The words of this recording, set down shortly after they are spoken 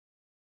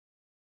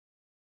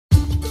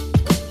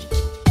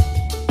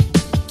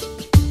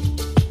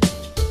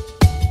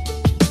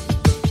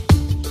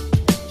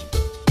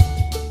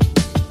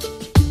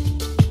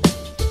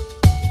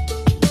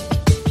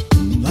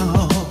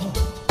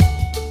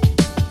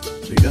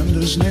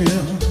end is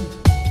near,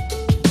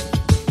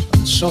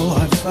 and so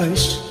I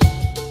face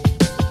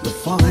the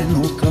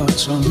final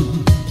curtain.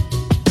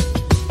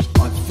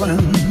 My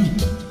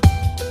friend,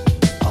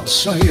 I'll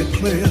say it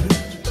clear,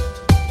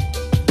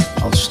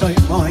 I'll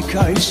state my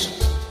case,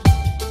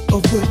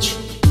 of which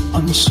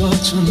I'm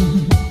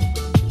certain.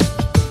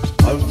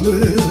 I've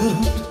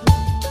lived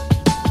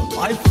a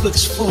life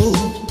that's full.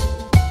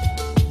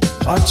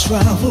 I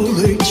travel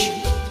each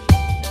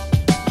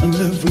and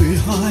every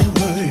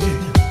highway,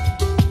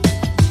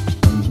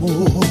 and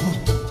more,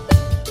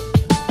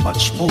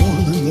 much more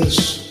than this.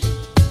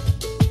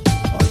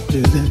 I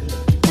did it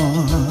my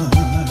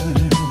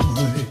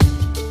way.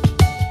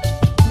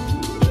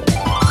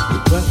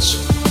 Regrets,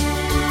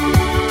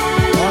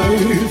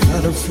 I've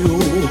had a few,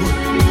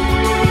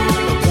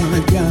 but then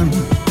again,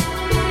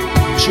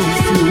 too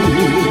few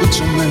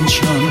to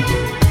mention.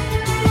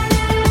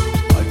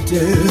 I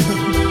did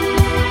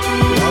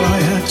what I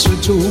had to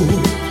do,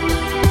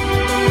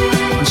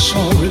 I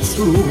saw it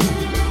through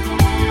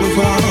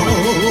without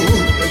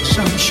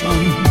exemption.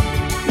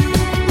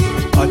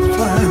 I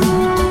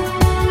planned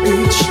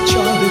each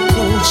charted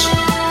course,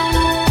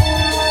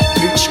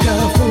 each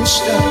careful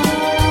step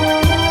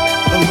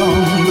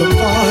along the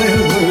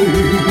byway,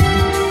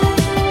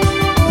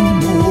 and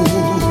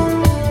more,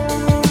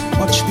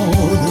 much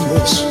more than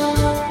this.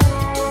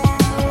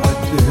 I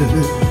did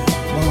it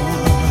my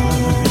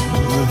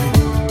way.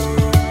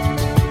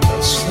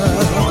 Yes,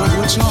 there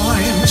were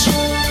times,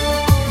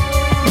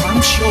 I'm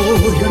sure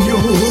you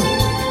knew,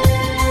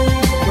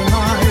 when I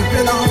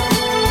bit off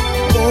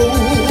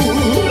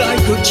all I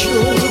could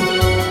chew.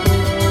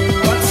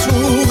 But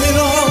through it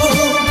all,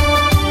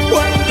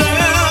 when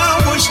there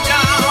was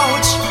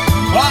doubt,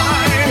 I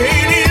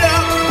ate it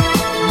up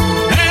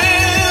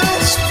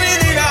and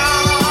spit it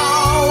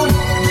out.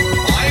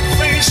 I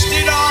faced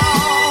it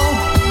all,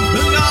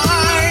 and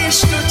I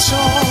stood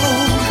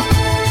tall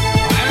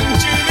and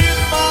did it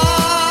my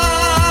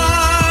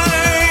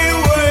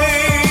way.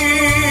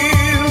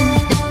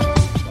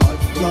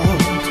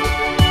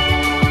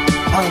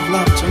 I've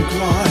loved and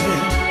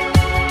cried,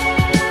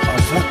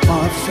 I've had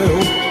my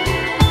fill,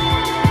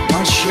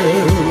 my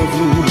share of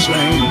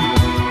losing.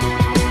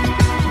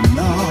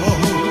 Now,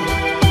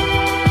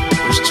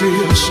 as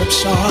tears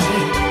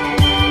subside,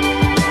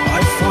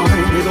 I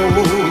find it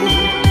all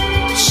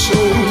so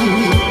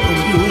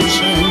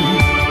amusing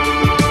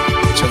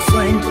to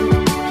think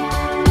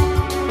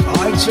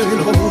I did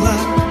all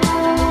that,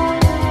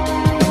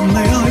 and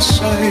may I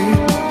say,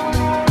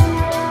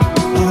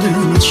 not in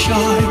a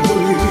shy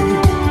way.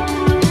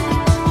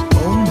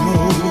 Oh no,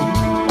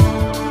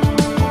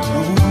 not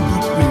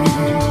me.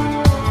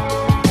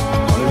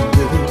 I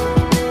did it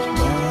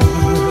my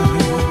way.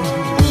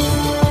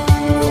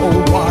 Oh,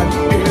 what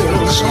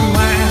is a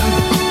man?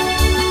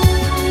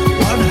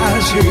 What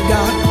has he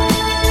got?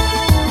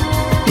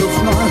 If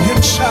not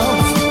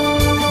himself,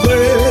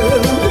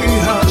 then he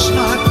has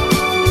not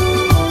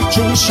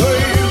to say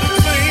the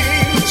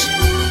things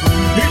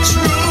he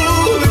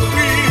truly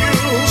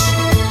feels,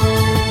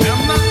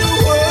 and not the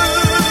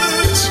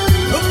words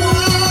of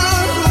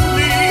one who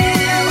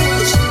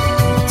kneels.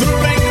 To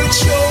make a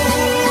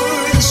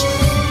choice,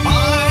 I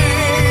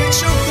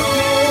took the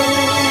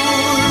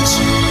roads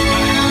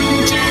and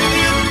did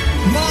it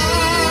my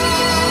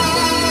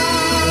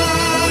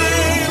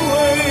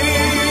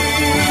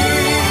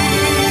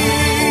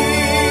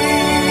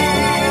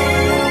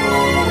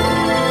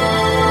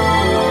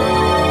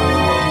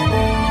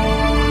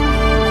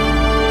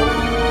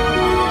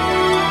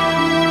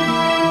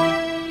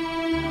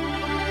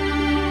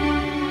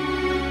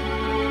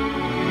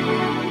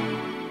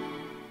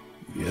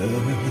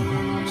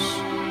yes,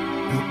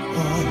 it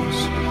was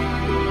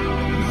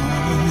my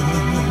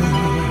way.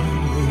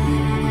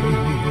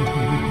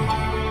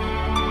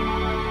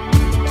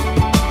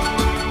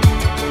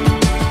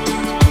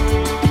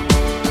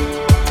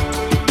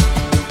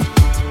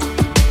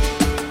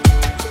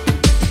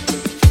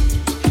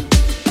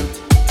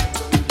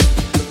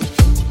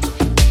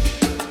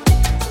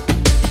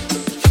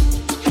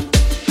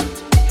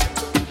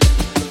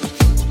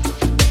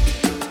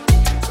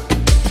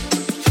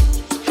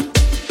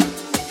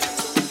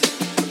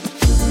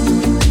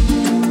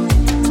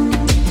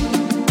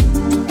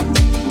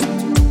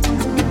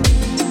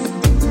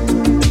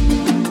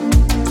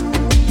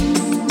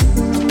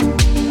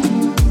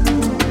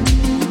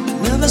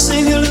 Never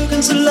seen you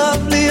looking so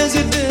lovely as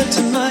you did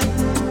tonight.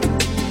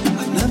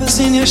 I've never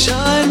seen you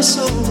shine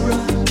so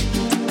bright.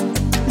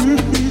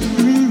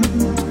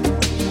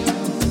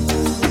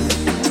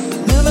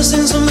 Never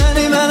seen so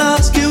many men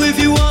ask you if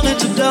you wanted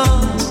to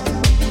dance.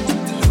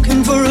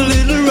 Looking for a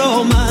little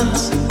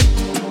romance,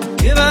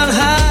 given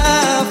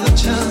half a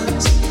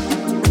chance.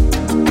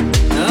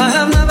 I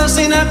have never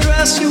seen that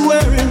dress you're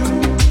wearing,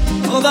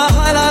 or the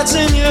highlights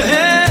in your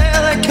hair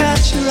that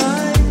catch your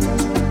eye.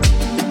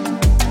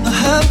 I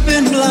have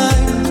been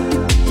blind,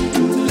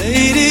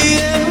 lady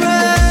in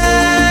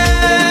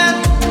red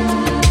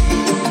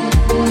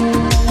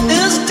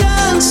is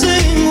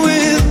dancing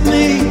with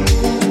me,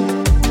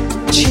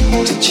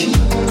 cheek to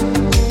cheek.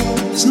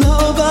 There's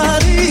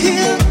nobody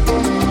here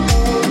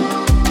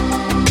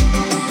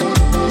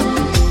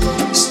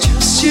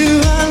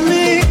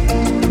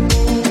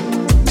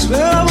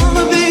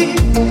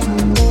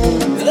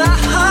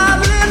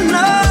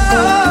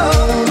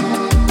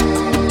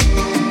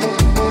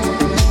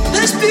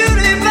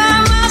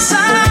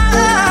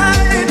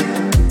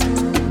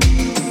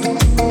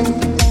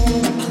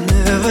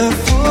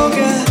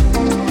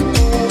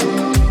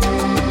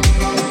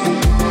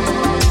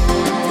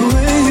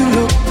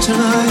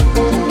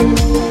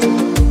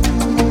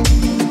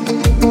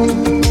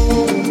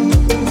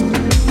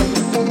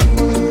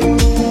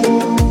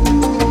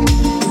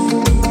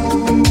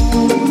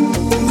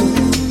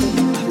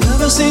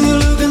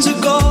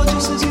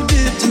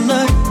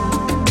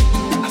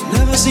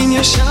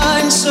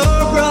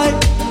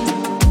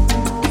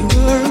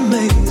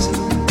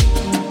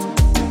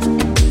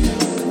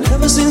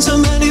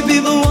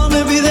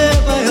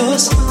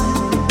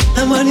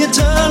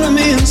front of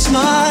me and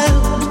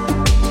smiled.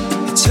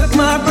 It took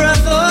my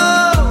breath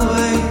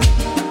away.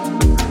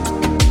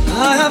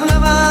 I have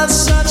never had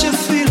such a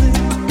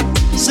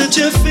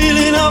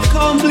feeling of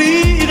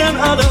complete and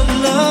utter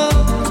love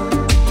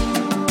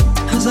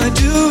as I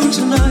do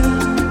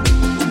tonight.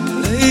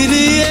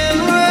 Lady in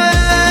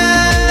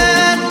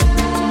red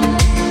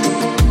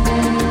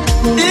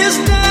is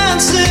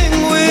dancing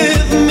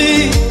with me,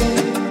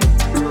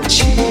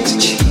 cheek to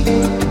cheek.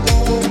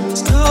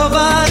 There's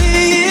nobody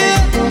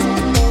here,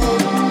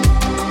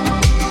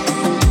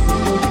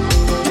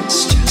 it's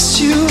just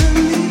you and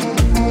me.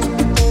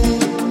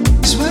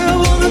 It's where I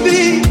wanna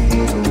be.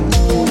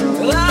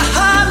 Well, I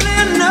hardly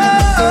know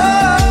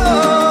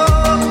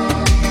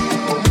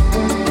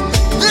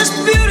this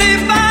beauty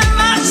by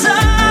my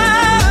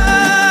side.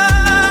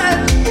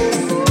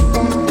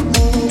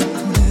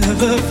 I'll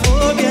never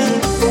forget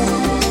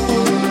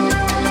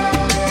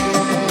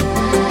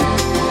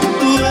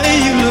the way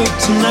you look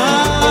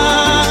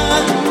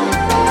tonight.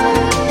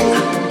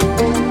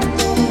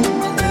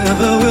 I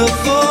never will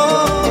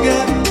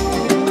forget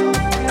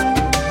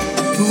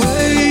the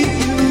way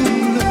you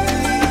look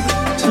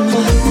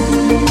tonight.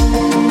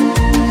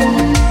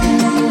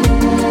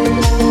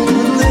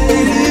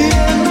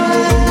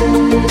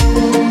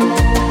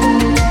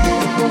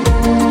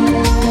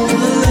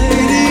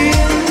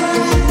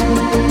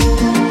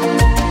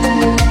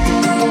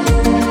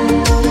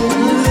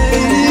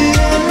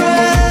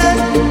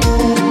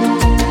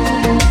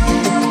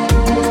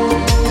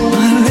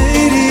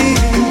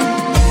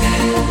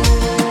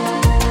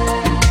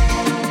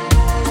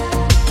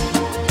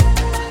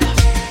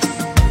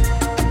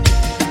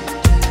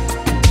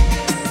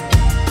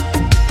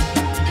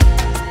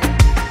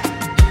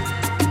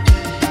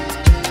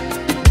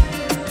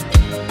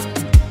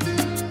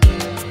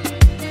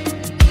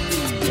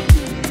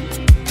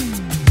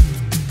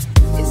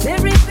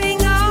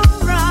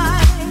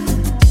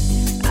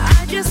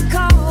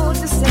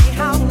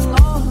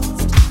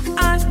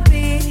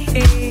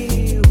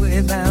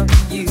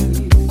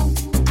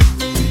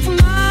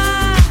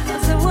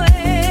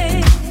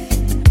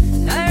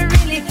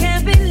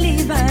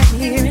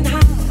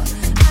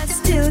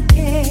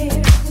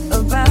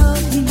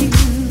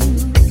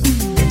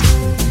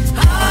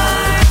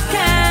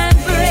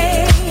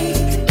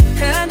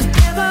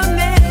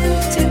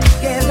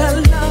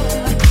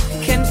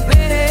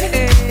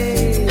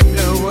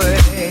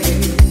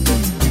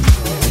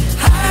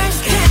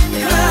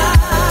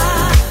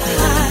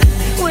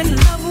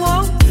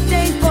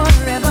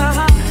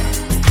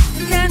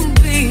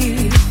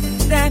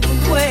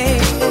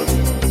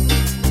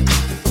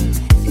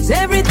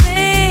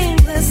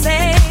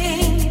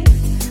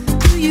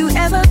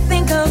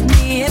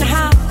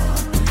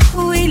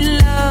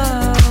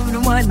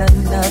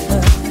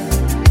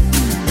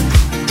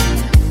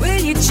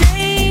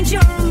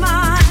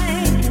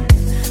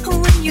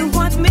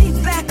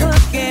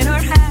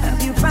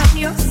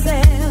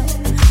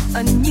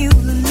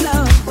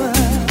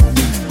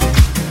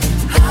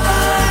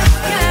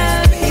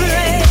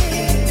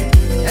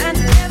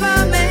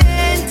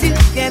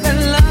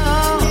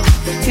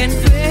 Can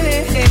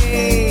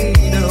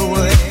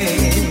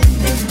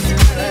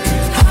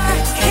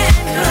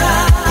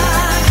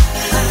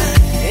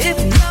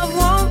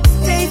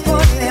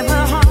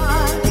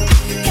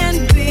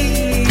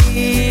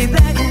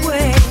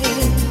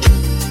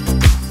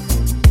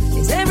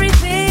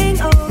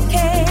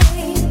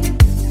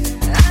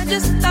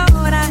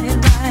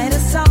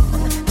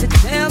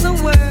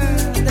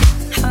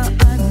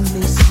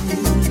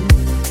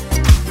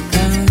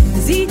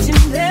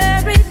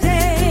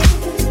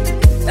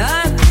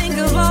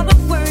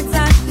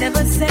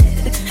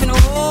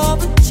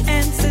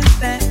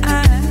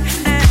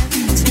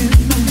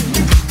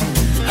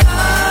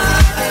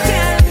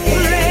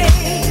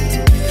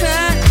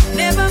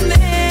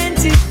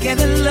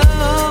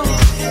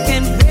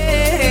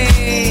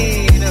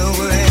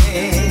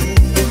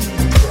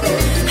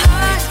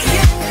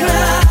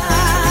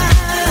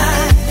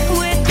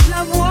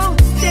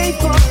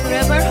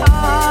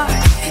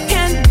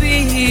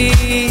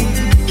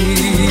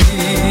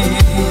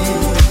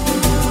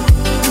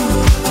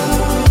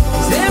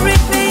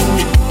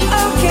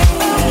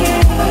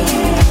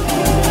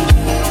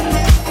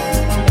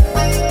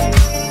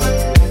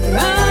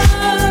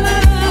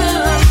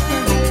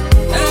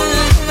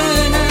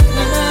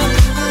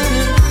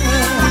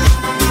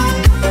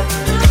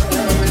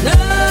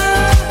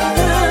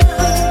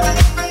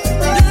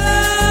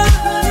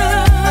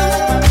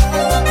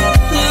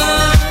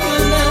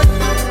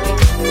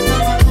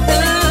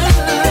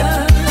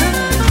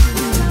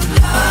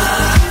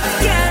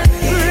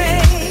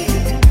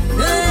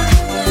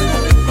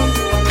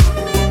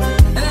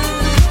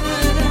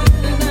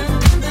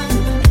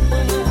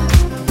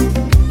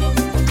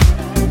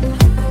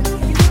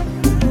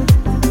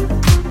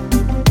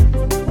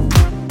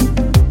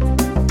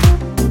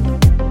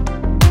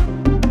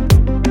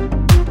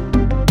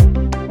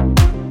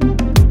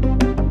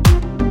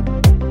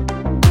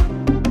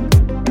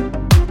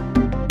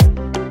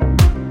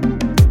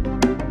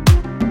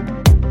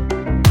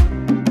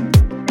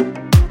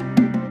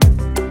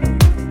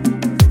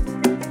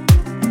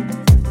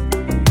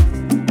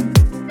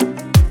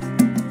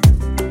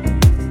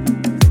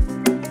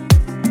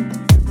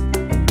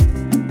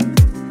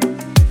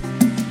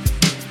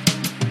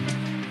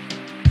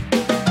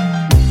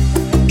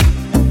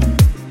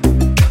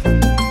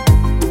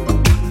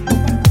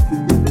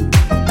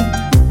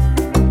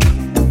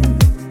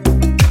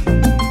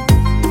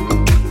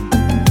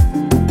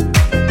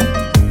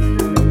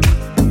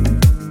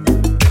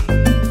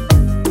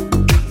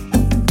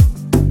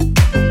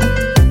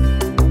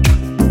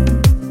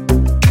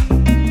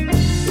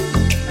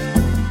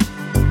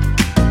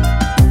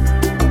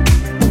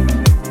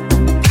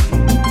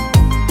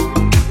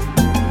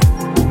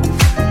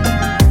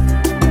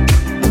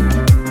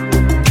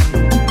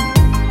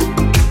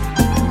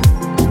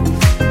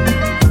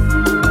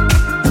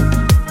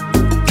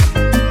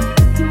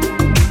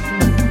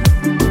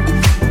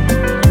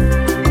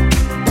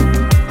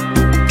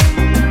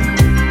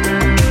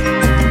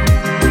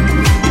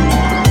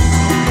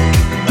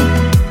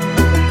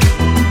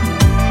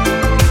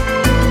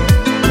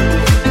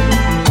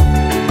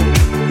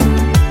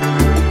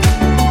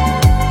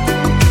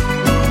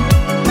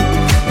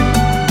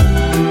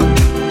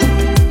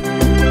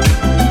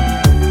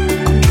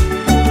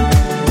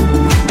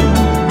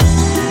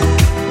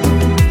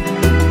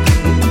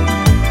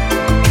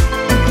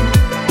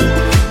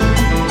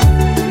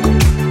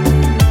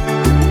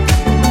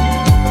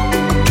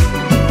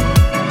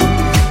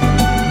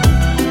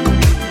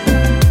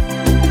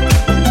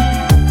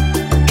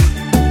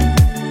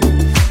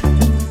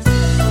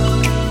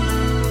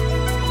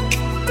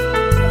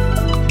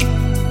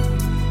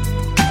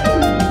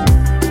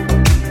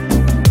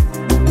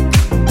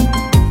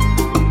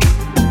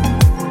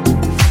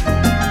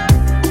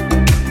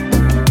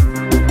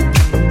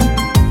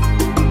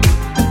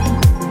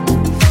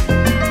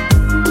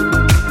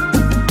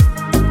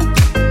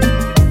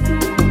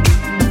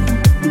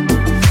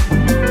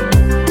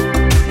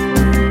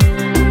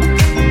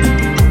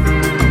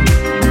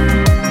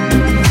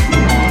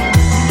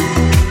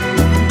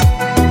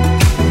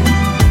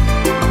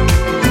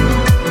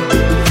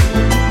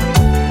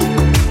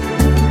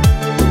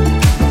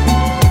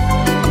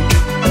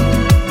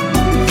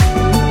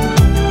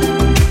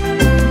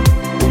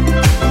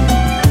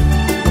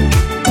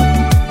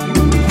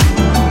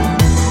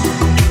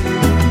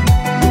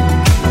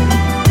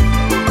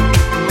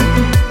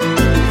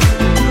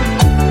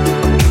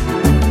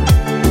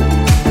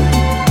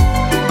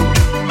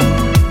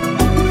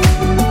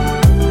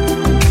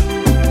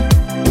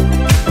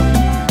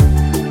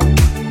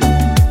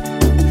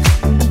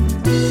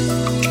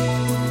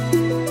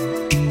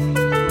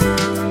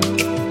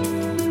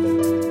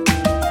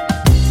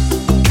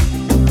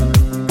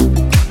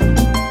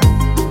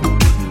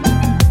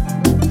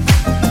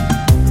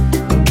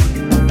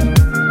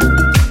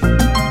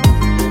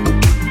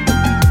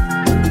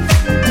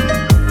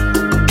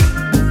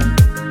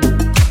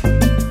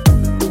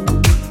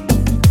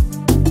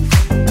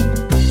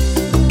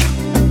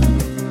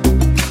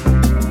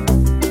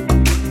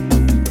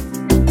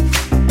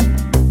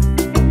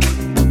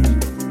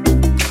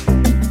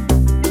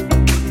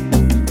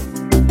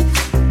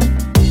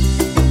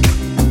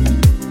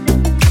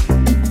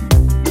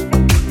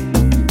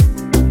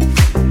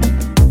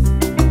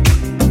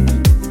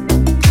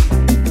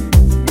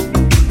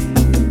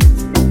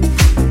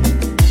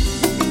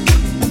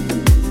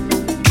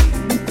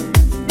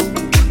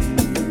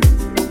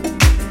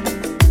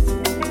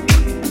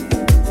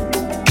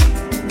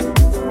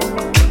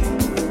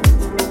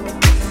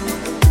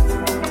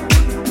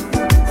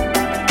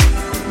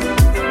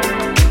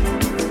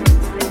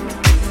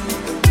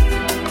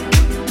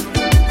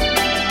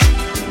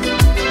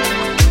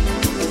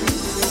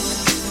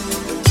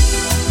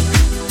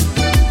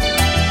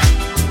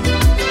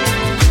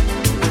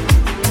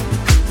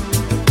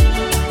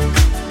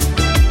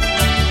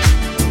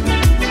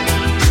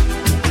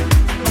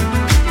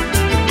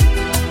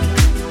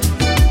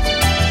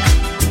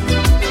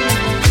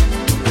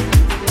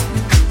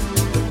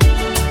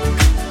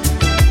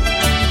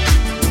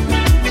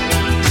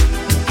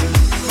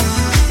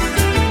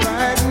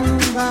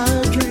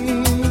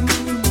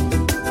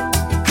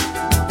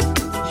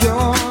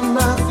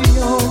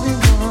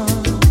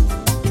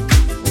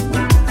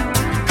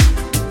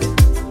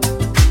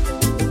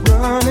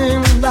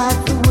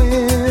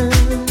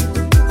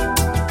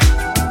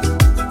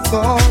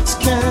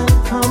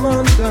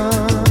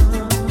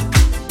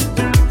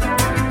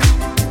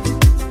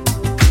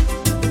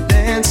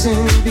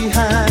dancing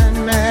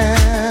behind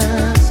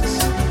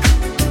masks,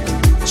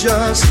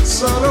 just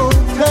subtle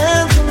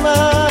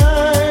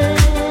pantomime,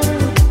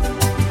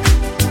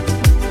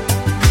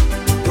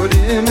 but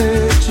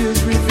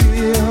images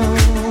reveal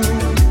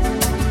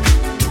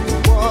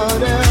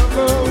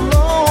whatever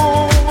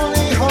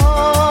lonely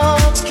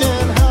hearts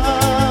can hide.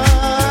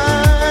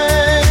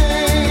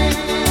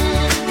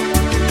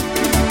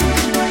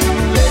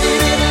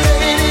 Lady,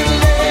 lady,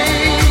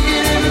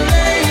 lady,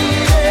 lady,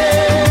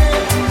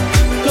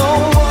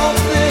 don't walk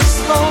this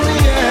lonely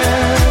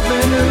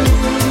avenue.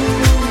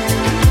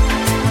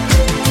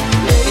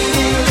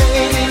 Lady,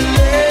 lady,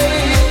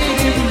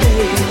 lady,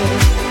 lady,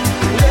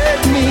 let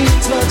me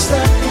touch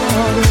that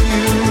part of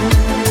you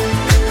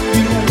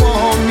you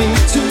want me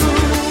to.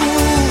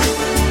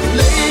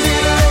 Lady,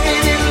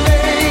 lady,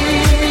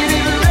 lady,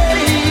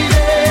 lady,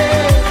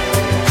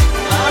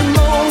 I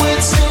know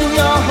it's in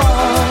your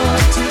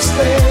heart to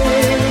stay.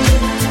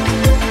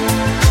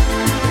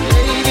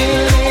 Lady,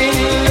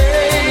 lady,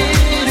 lady,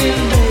 lady,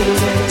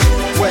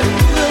 when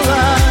will I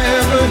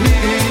ever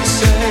hear you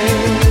say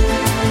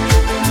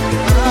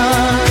I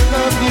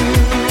love you?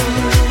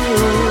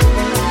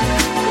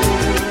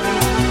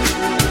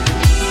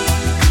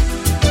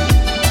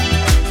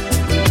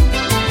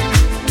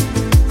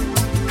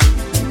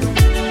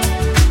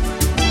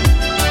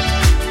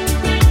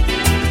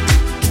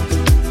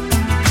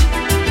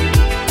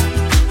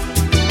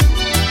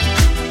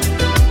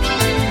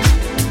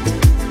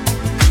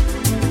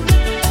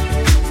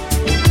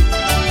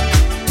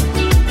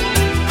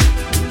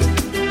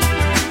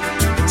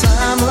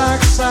 Time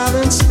like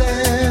silent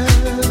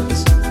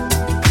stairs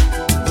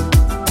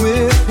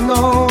with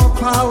no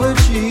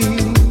apology.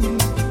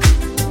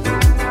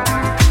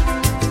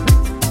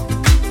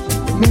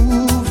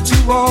 Move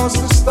towards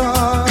the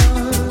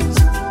stars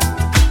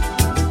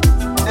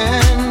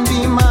and be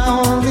my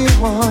only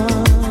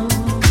one.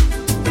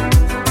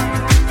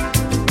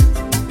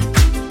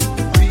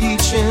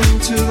 Reach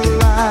into the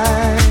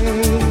light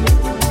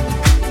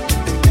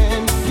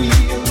and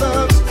feel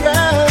love's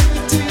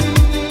gravity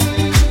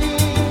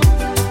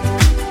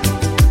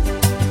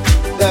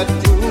that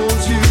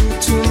pulls you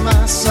to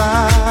my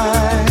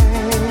side,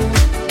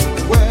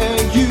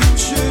 where you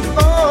should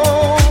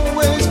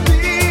always be.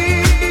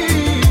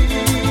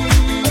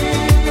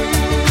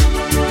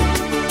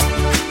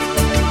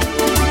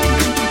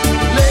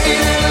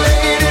 Lady,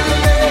 lady,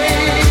 lady,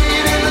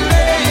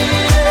 lady,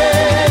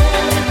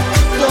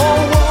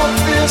 don't walk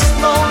this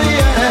lonely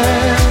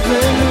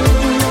avenue.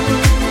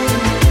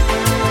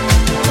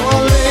 Oh,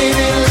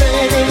 lady,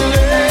 lady,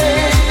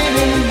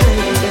 lady,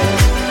 lady,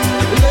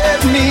 let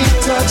me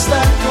touch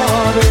that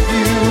part of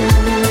you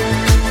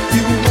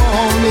you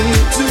want me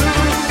to.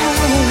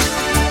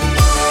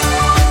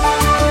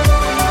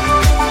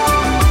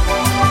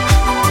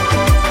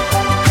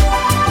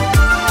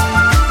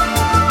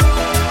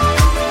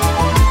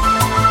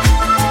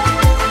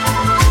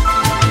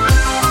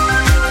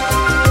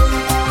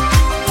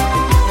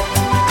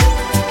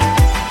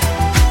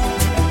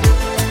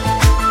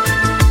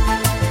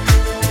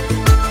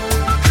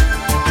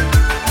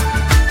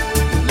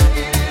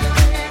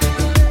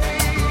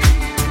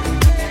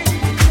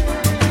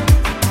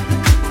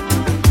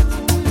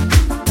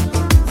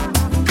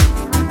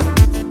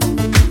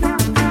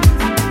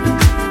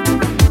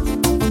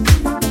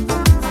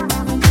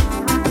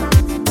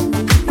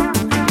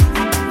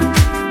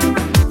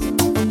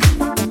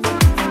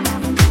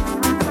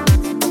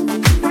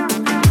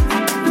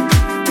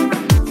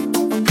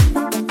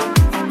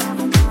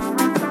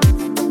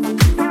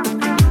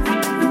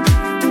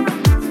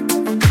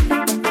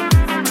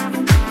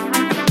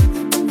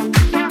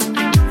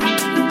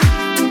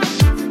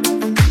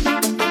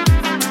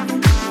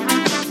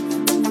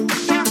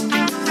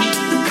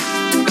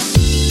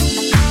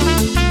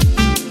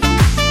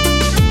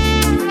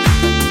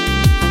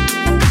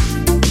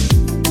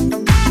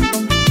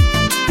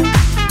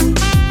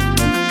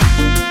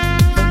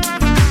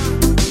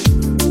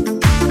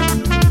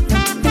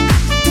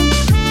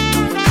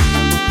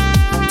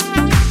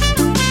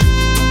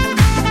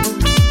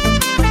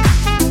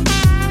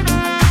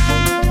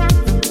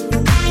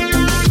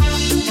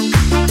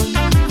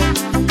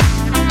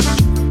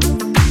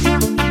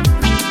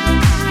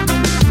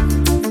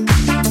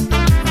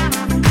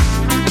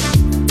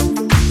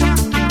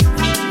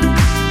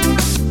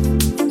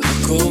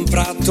 Ho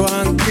comprato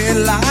anche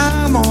la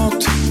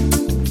moto,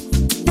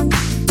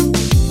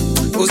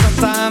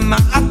 usata ma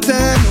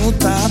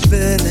tenuta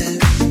bene.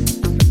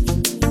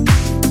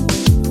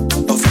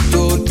 Ho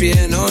fatto il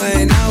pieno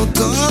in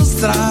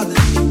autostrada,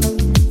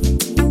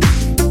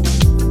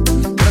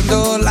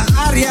 prendo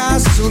l'aria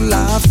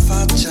sulla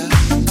faccia.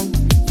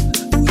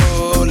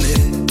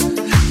 Olè,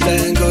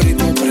 tengo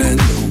ritmo,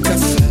 prendo un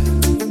caffè.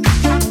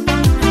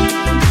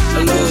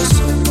 Lo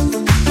so,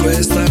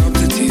 questa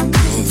notte ti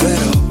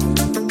troverò.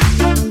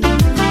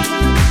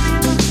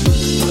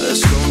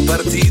 Sono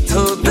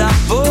partito da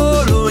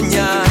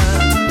Bologna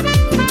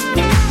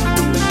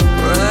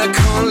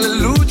con le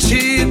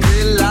luci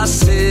della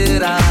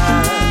sera.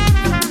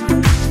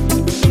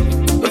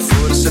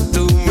 Forse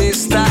tu mi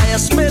stai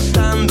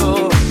aspettando.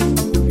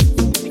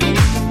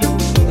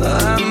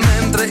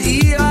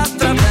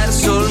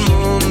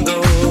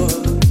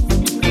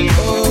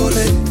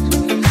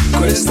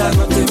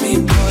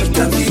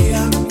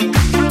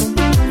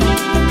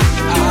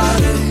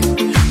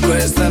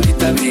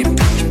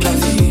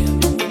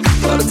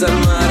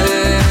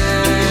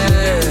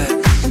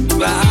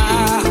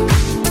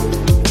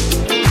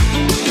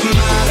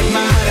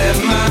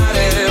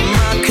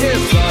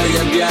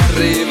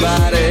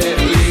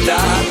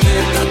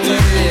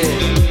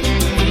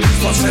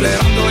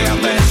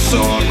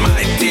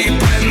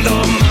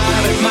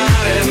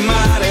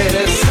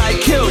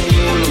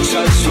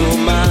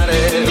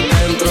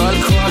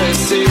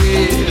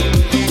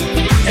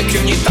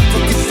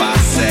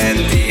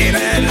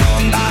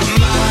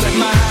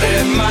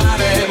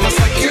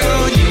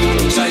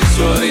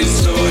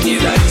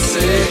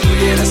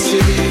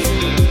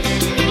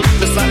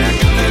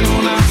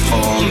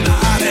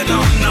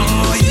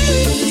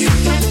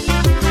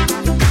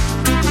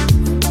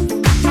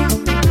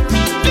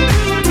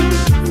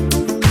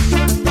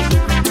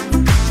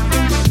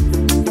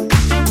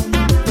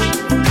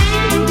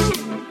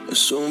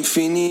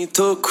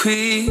 finito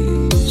qui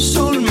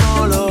sul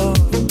molo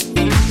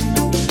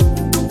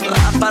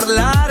a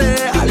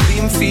parlare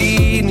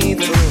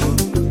all'infinito.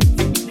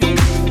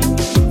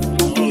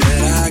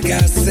 Le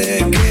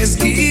ragazze che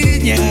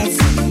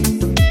sghignazzano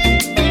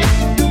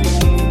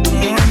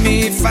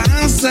mi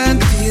fanno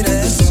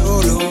sentire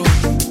solo.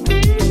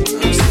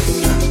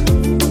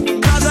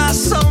 Cosa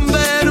son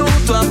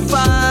venuto a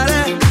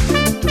fare?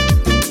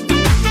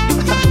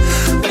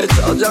 E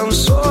c'ho già un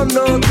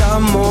sonno da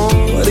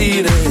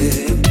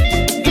morire.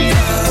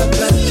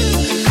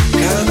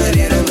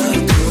 Cameriere, un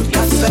altro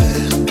caffè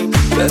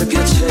per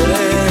piacere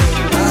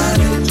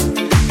mare,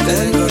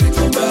 tengo il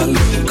ritmo bello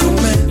con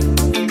me.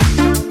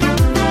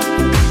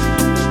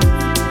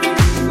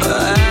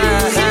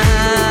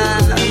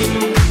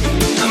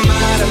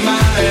 Mare,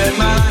 mare,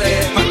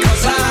 mare, ma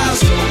cosa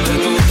sono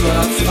venuto a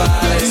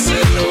fare se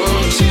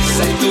non ci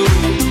sei tu?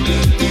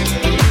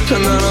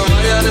 Non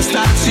voglio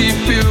restarci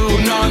più,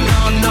 no,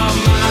 no, no,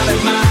 mare,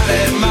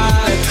 mare,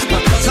 mare, ma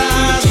cosa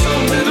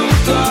sono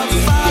venuto a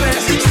fare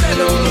se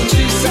non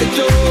ci sei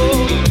tu?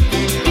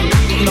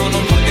 No,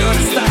 non voglio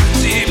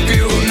restarci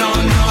più, no,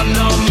 no,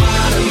 no,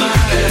 mare,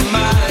 mare,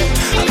 mare,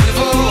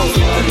 avevo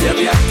voglia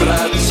di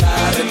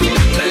abbracciare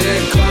tutte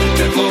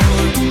quante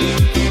voi,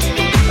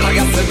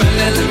 ragazze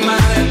belle del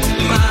mare,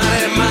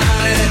 mare,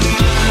 mare,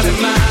 mare,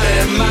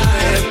 mare,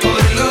 mare,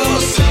 poi lo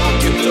so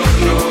che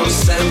torno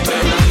sempre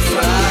a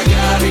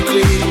naufragare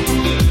qui.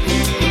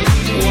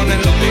 Wanna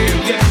love you,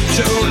 get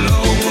too low,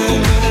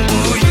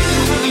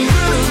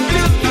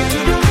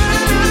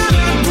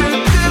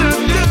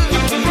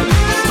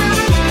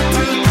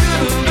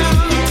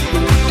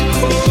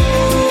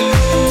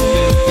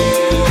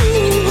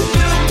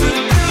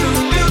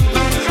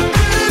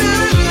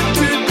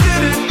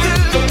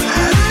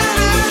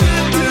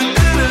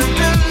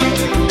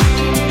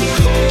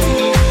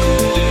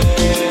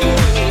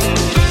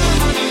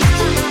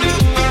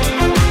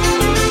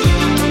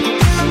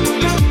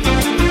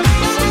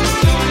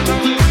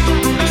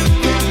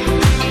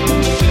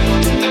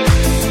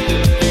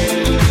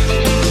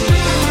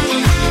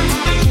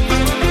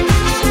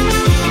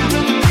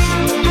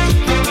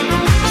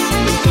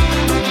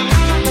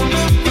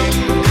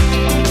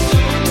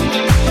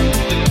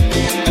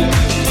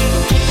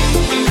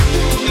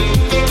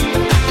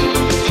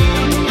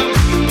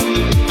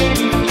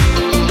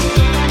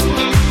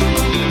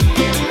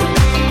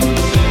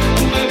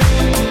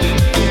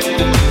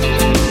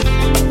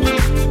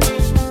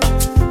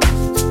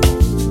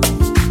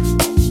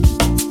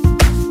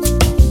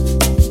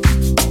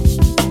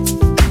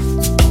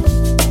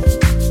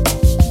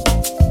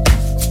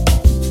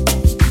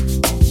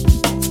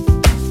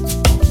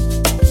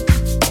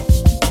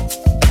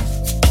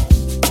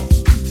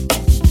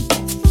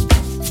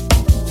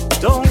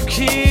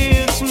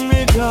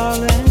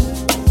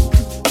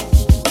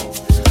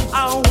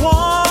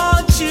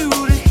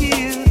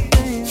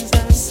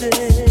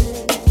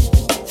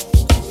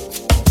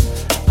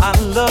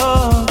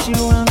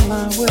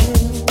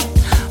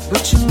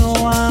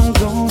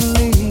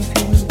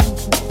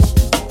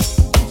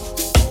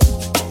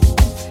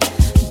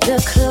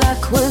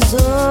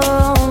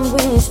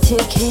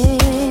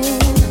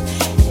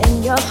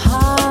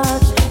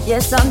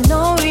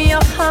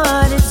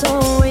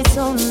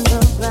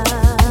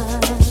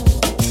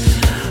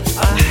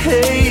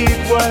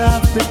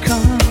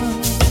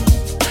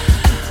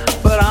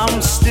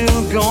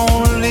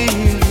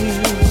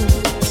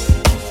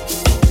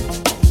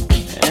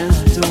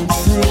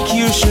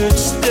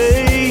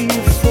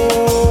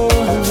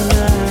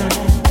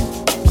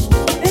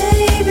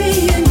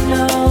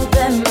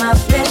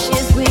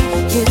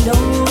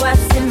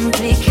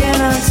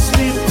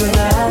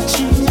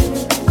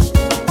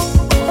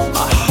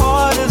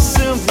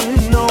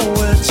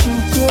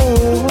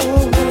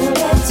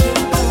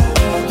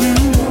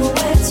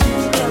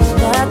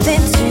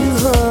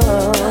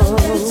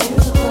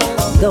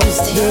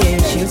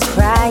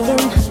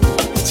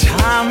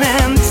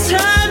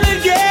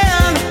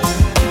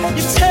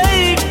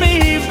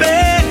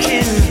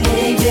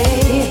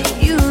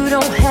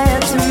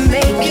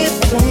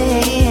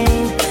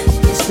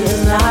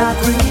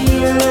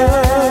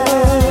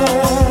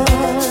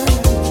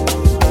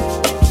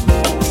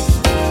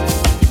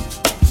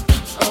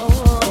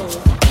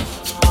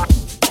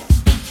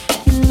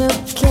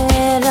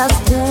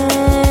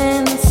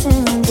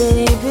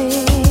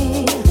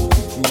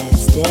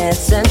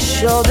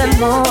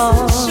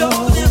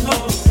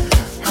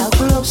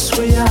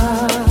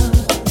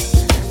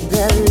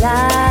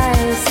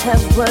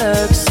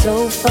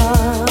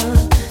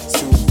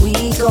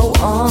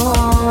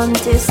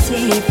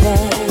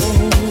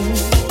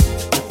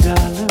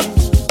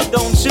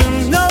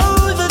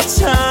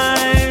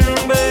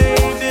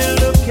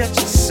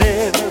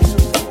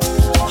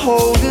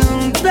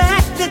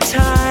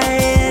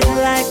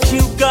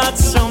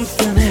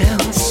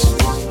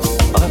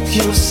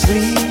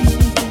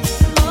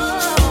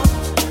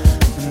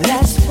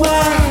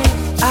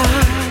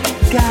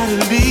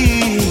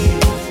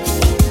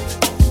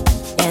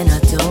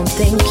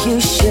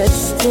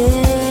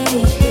 stay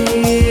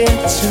here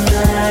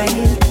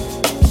tonight.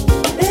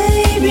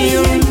 Baby,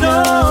 you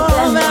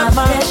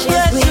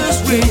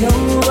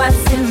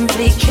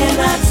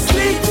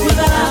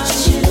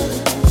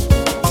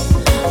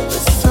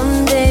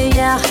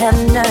have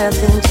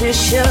nothing to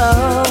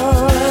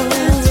show.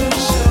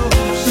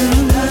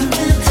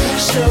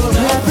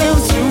 Nothing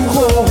to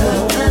hold.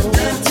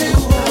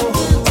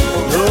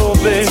 No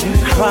baby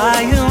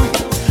crying.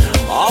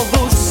 All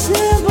those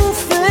simple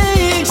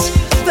things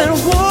that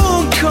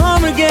won't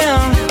come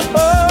again.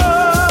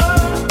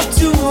 Oh,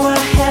 do I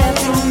have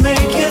to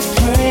make it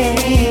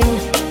plain?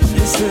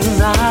 This is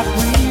not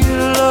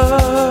real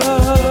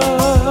love.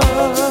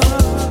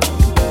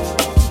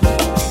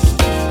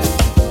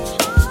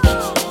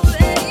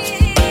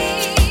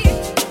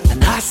 And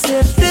I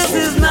said, this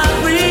is not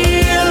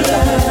real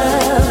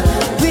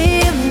love.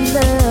 Real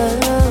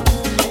love,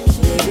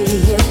 baby,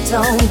 it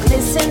don't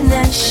glisten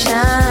and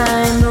shine.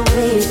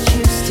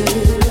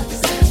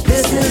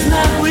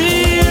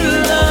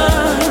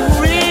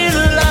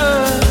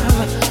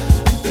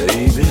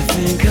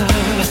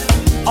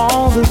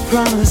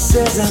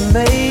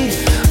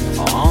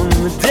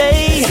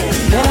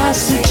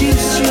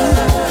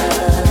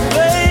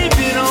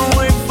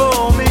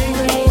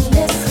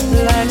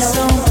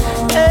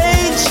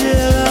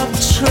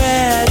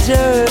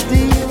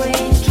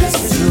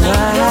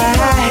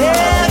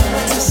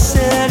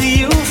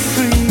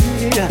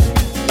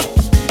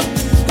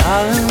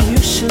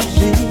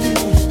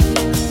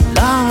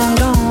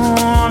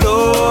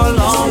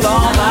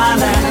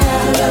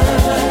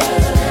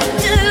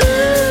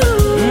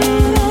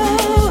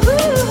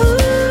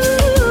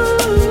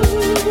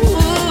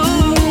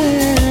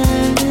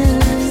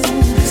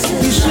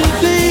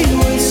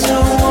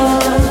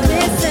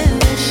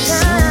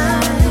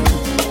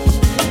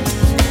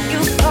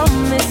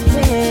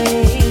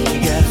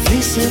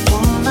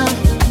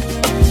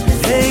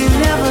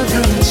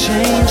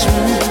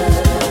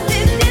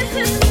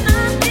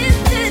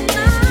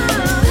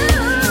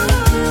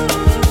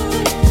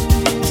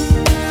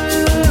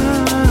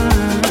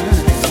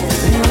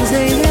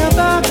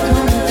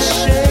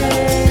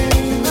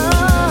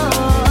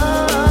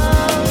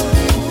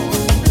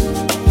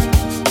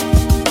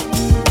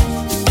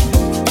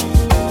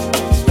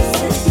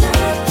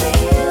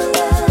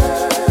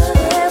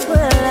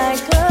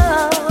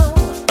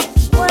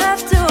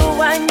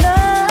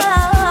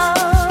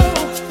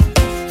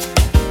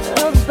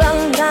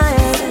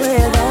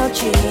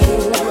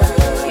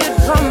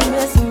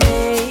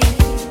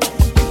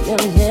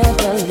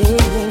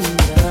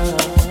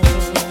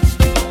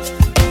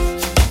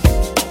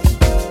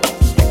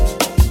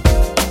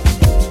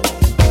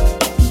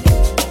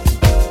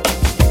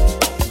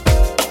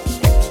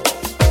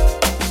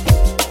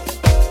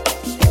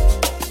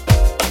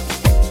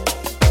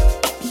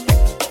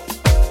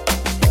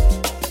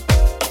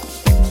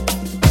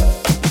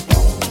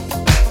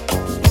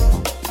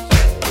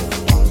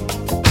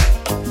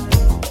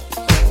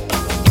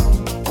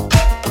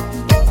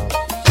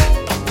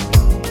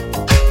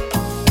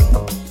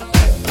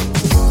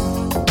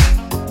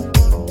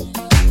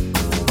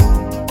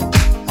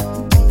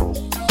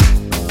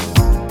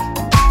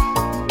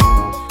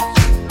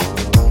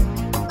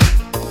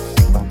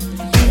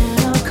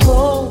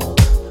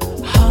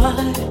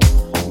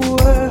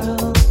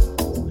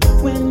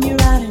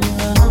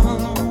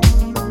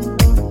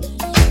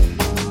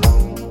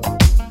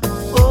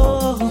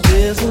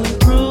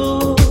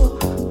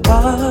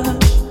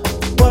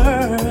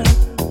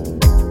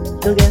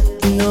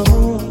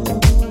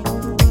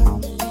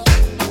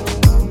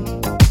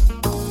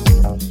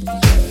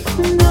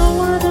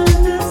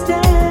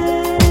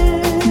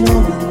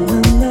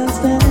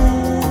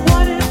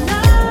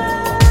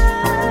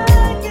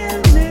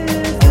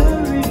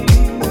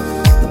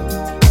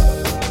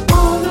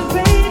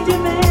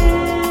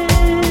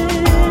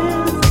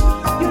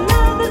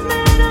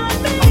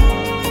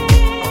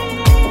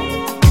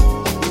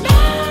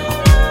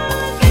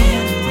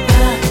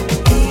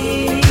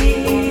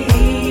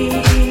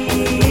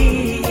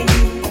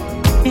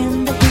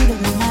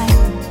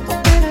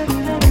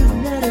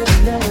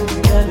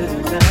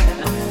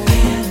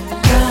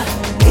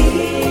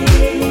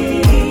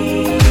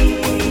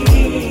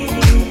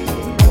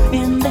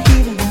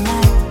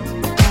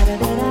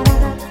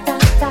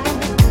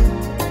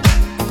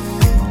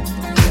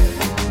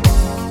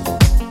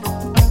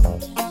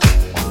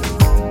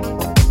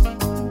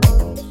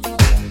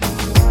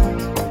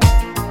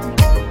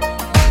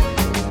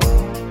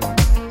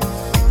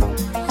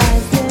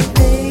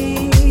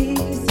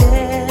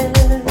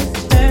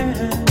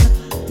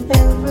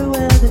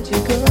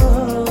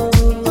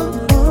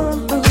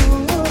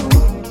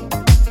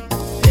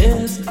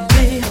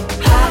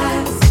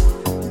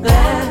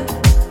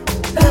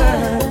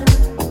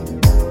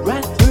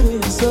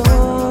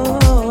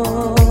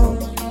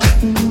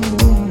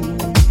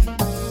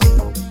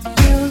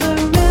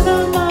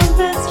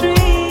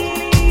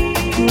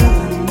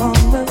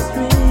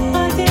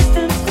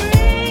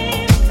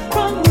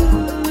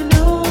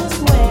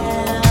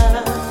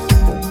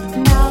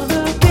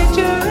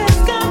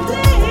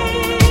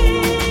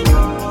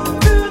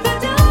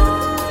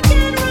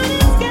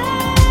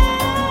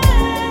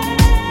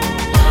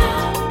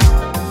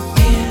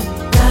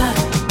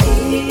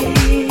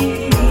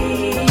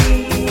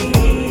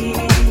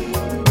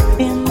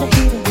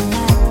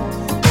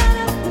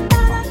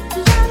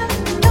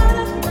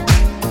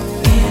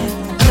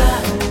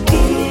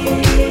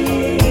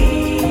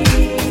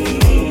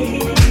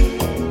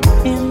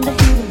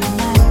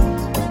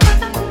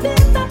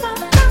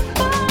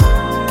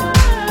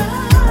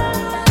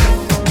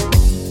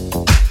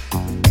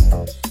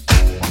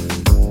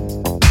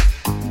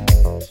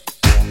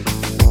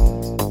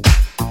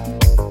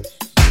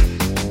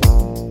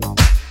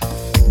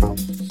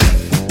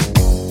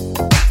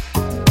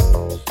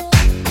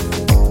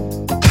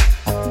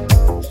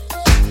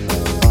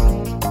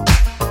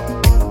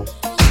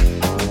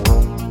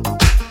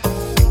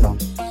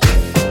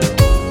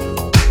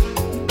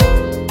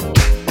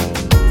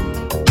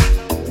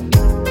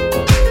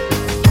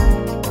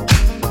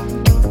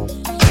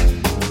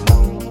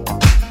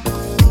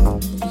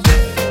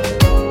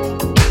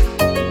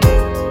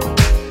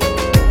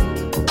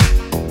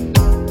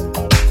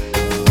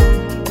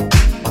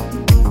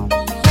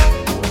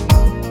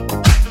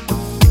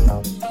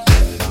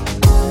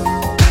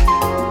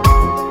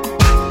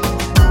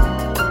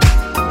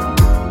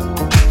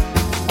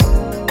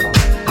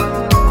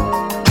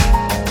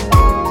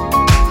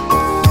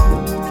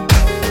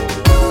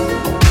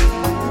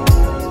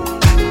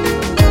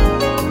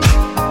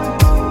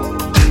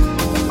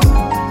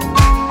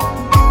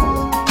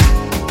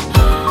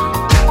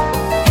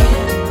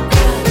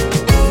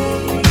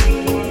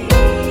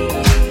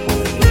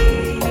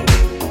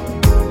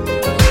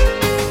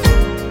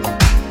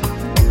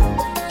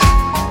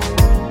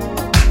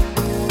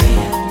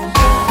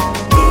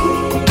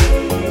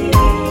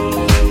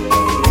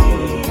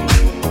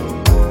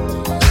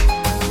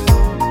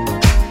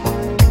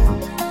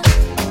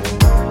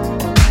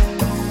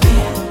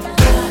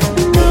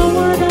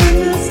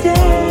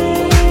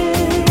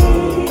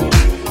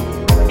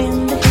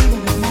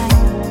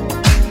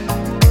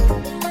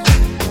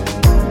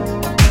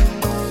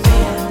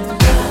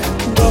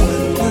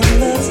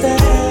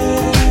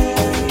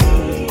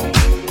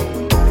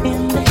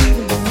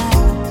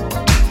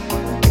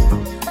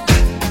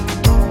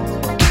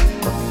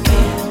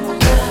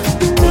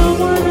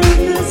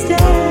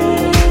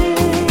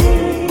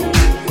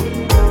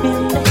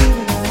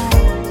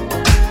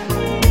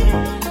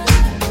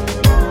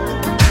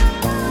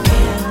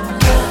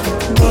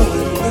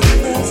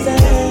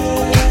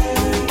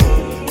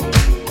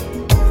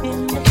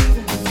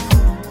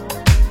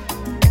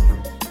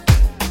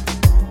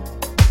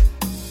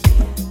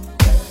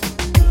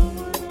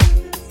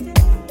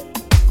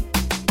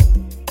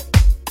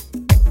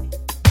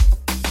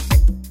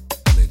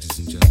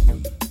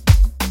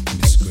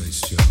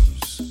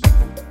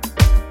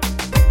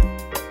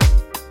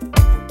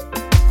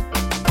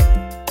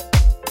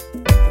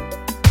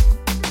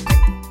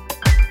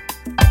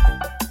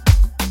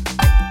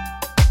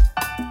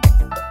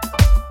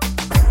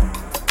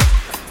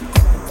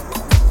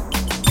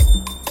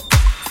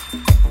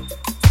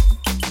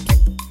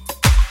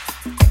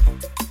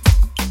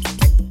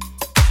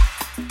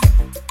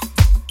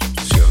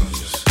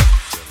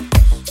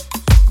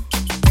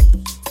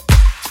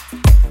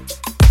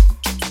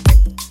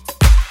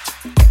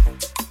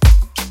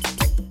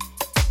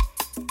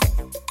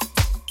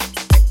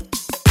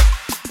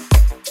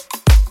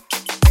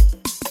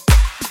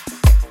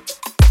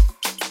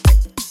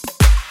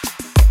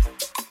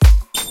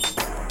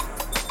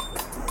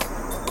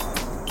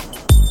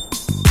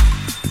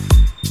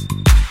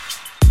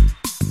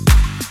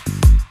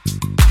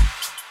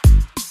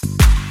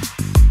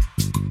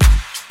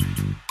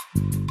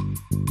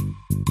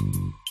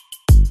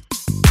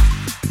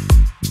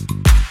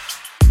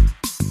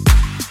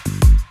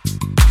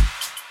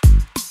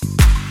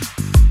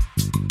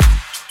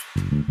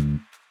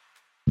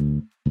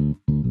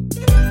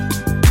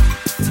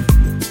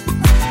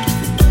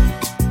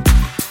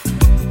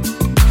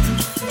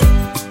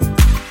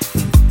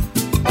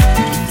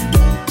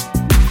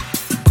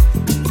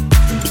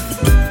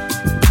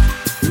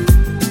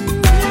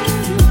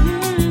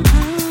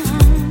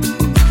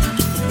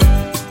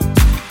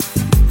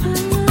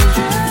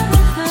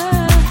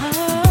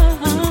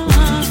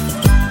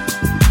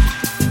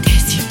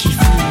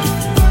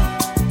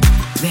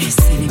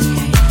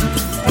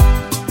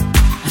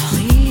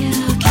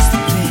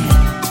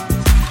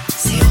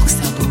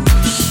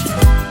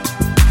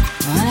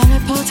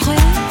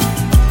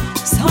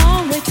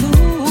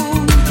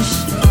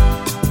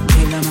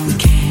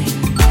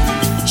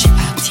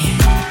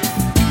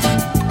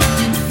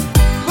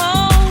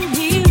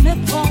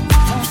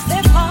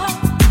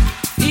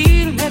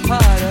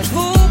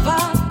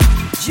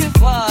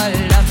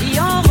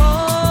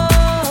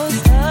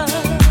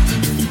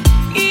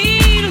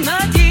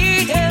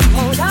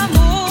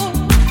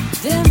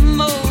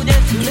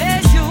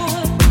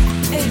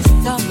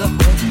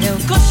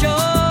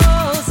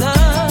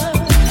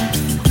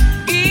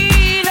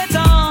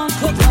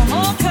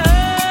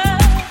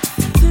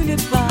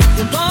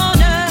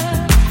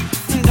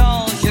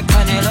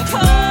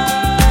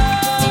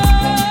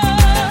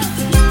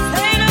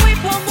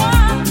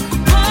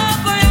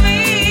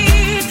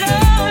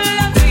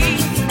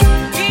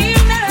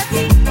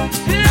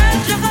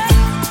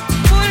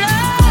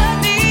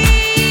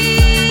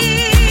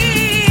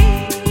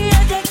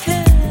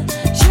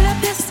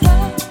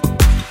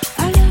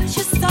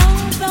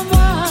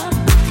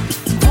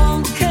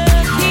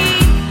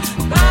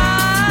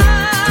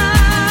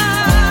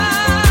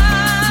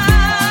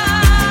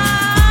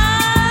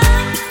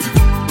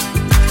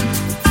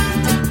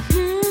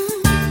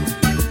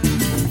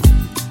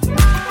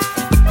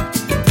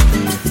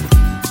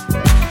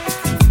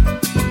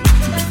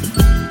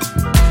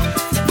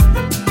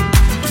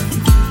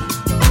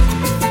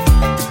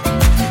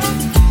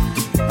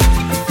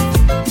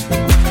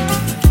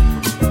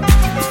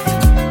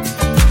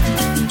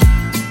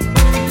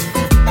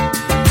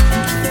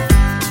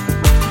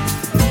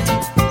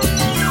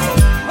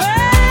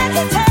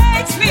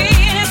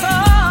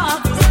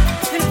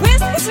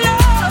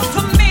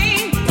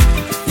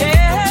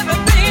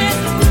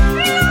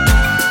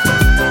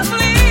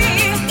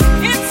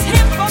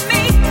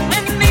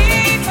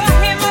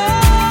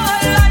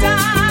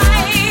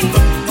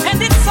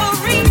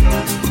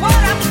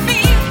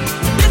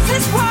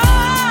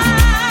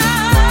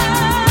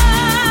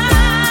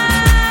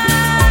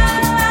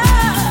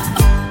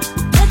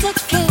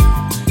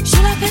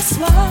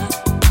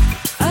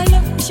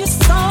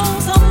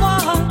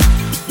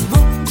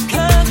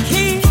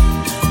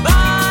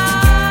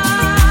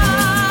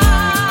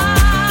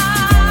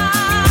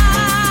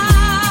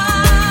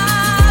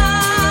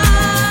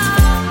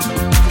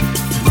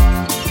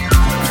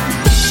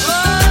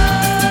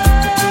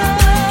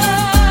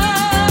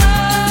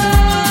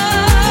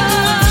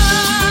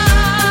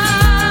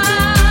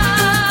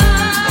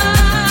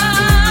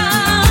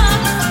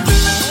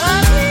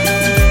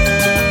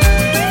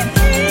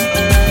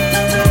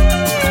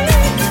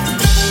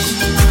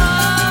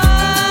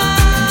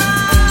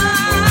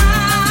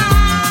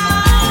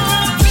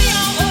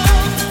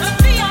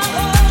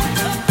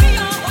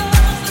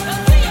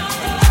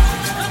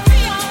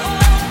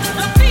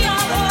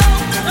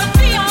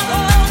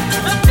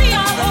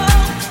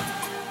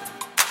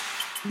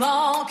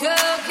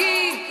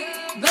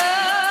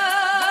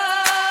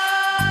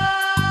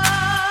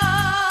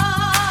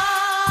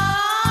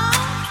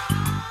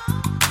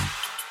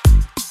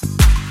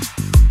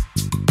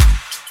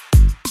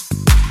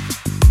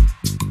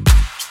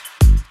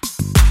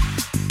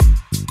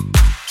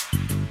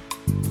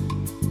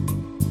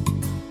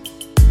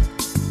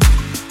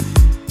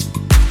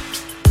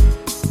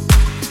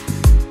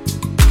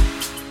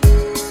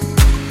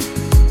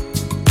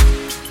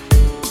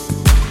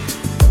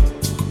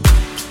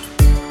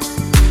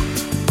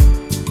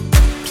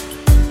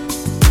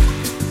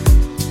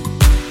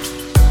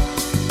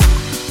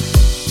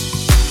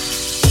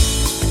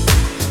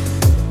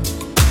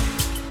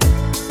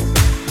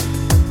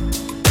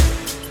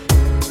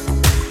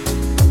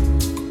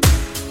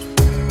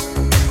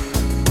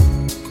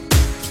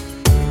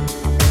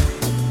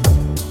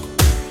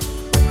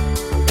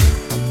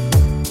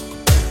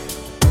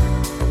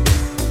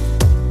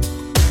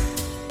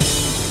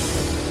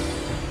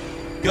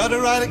 Gotta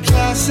write a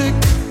classic.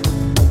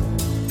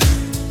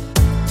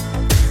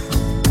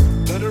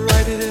 Gotta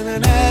write it in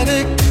an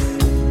attic.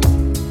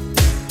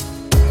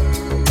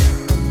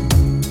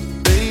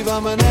 Babe,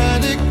 I'm an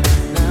addict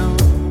now.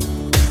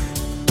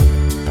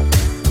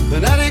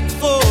 An addict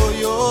for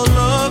your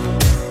love.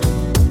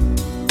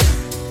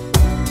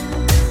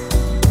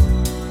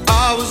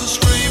 I was a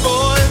stray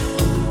boy,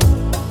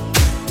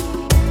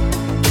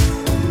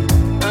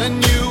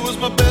 and you was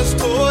my best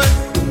toy.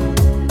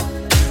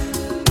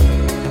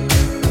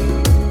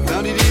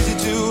 Found it easy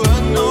to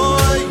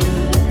annoy you.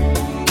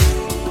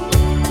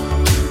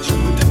 You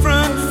were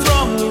different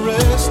from the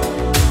rest,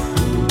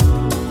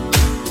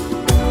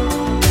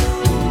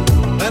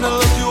 and I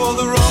loved you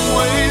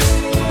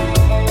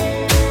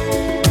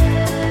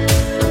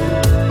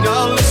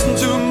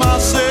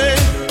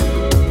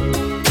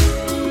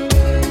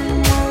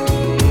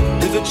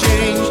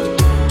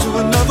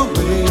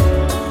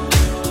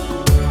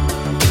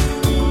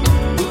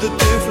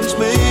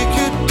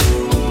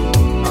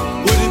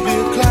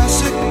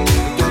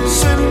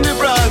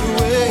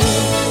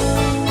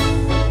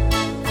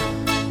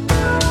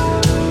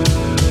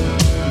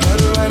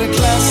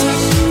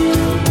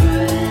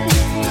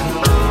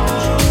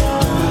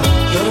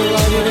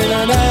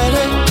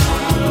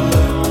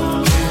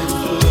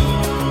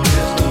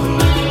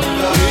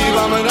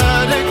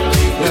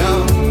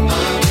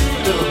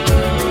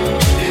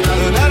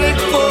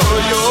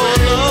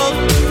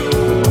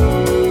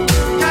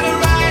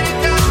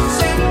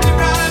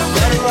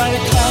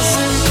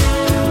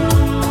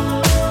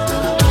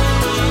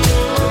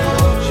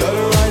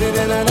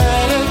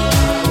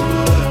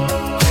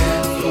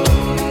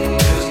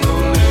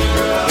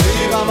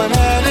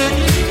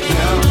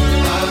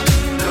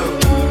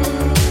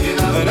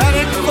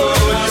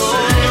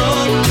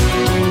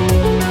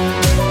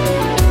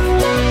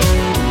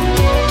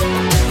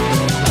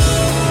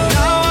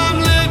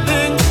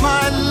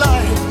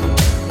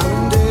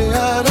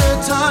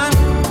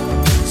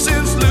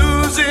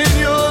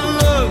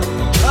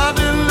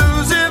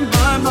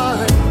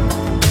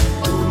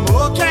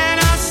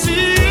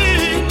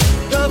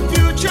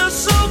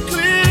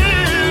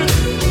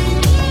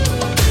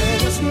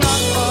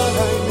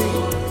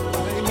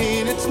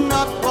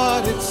not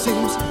what it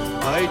seems.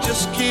 I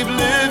just keep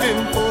living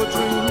for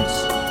dreams.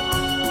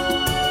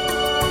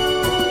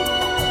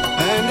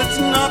 And it's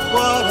not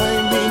what I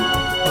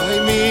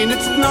mean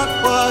it's not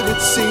what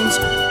it seems.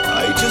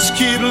 I just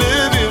keep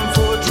living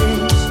for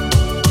dreams.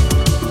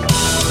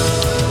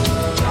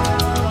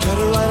 Try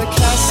to write a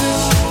classic,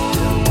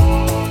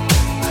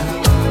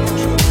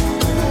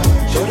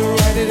 try to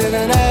write it in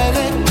an attic.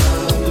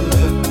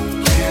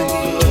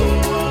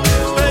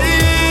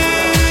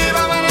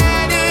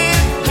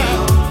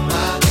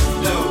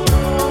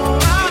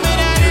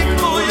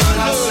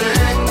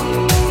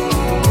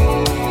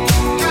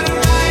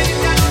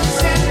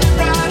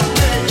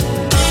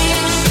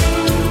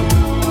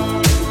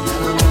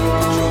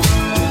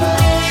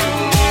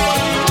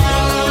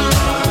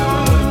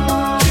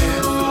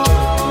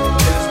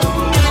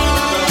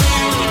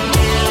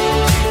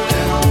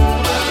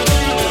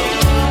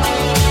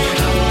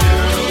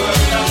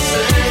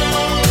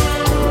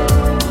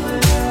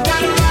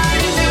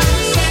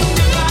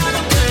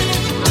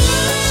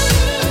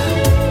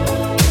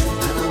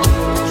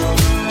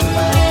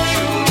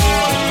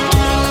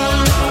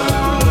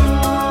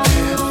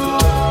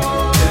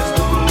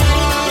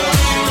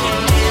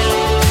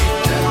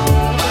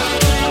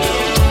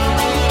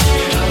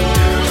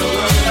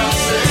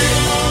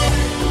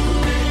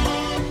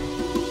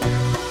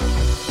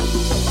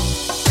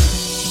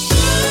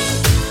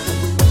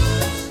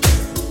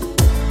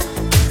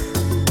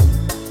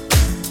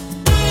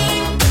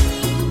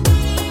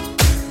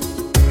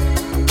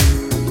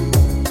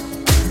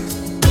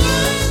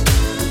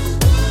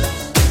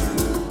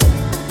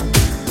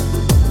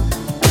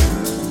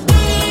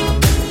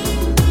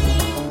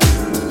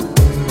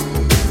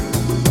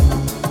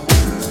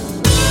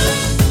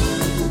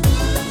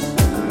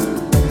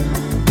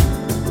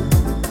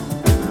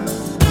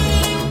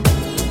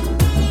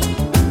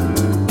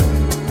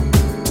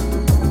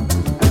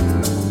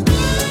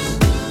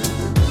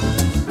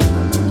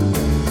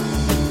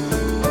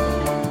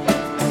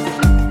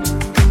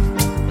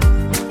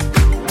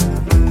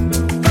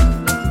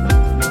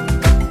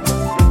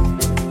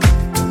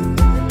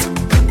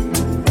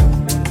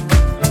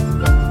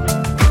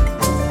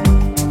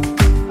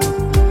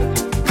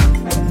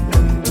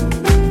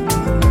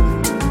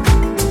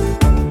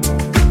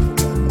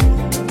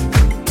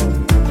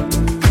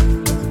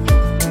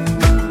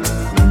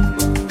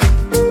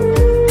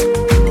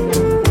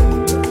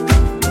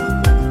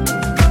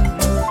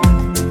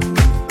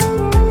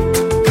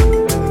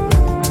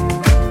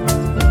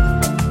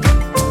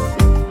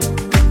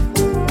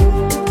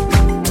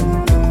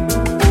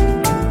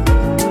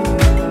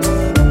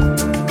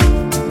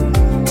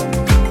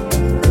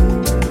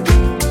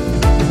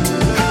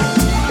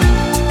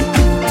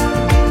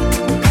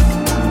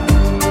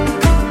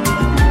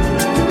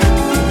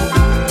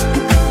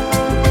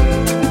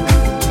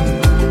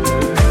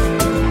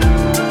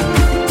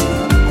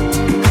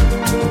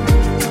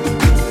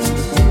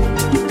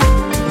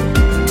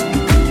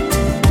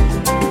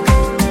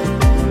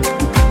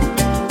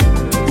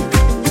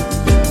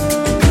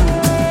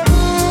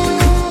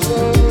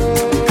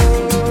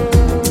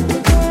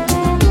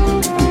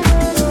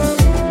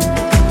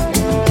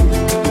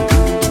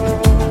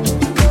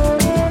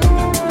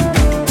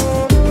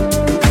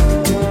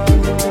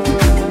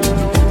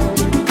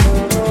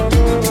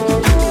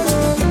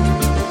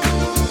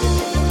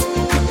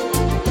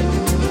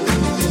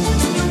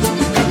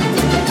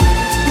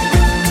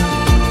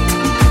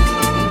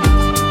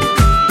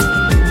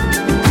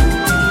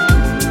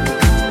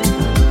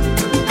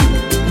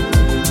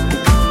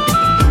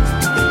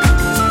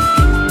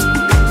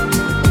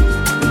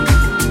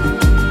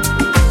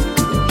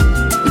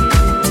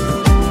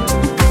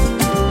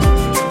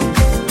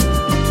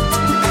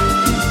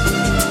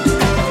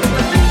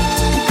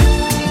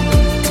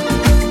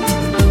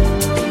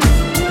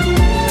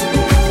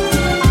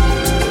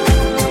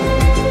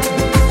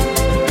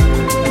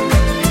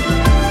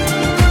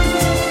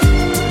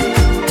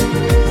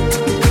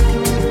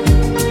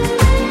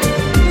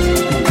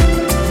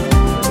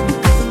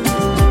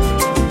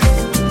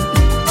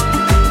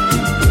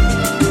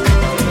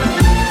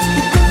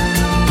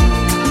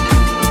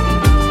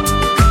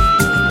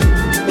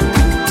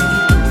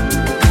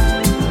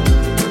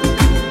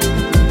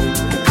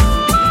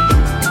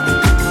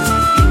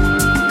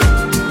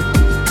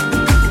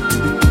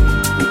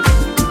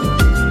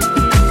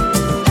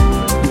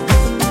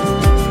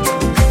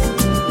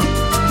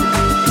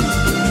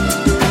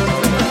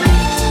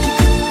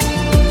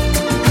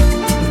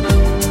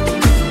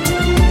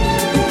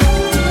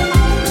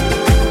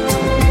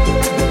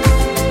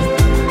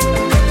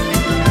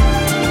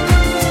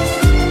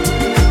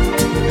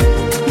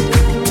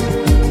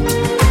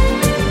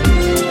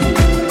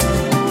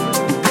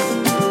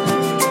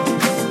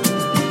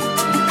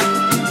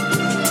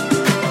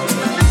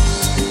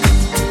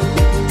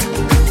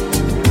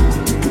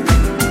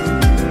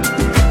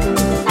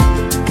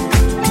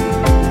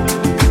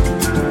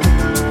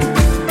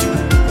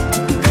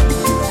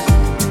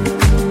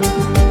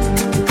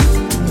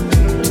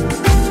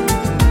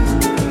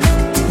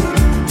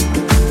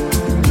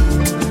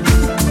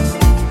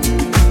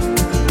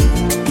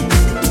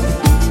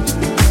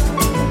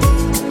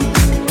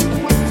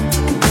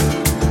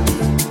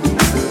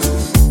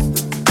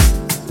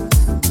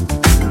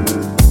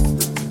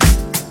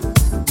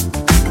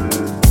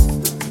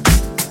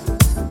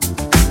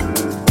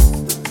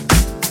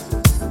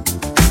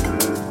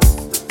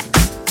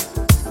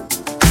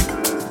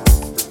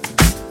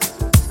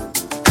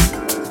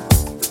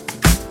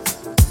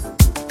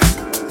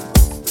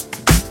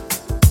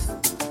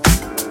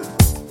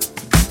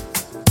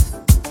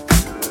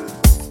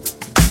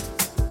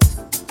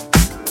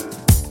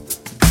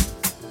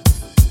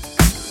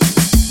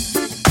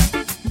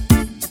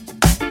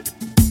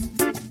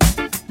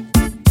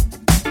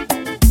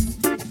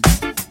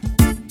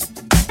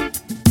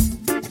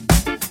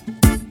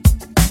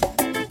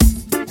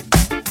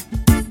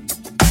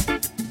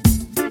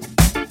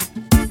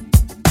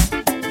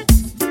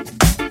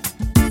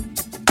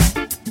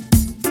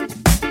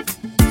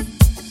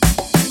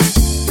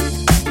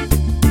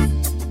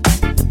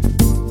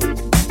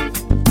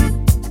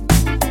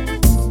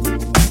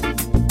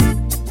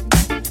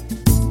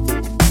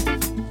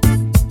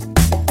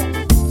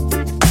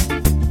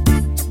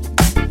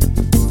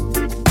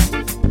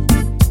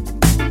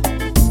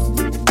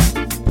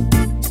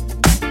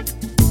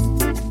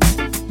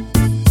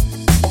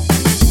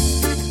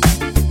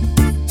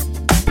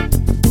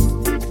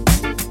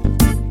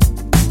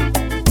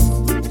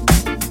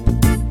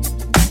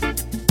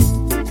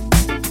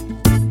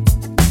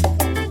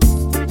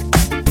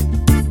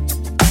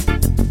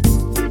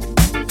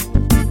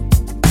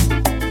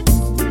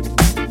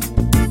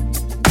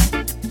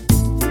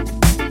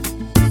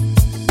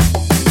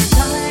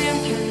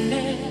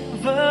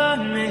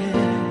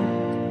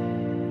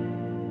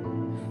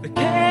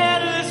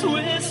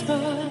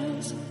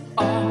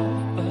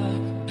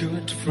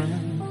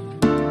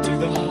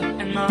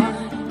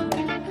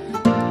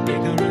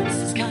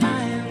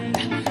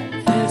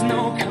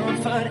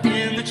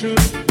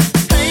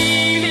 truth.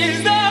 Pain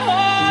is the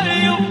harder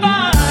you'll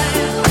find.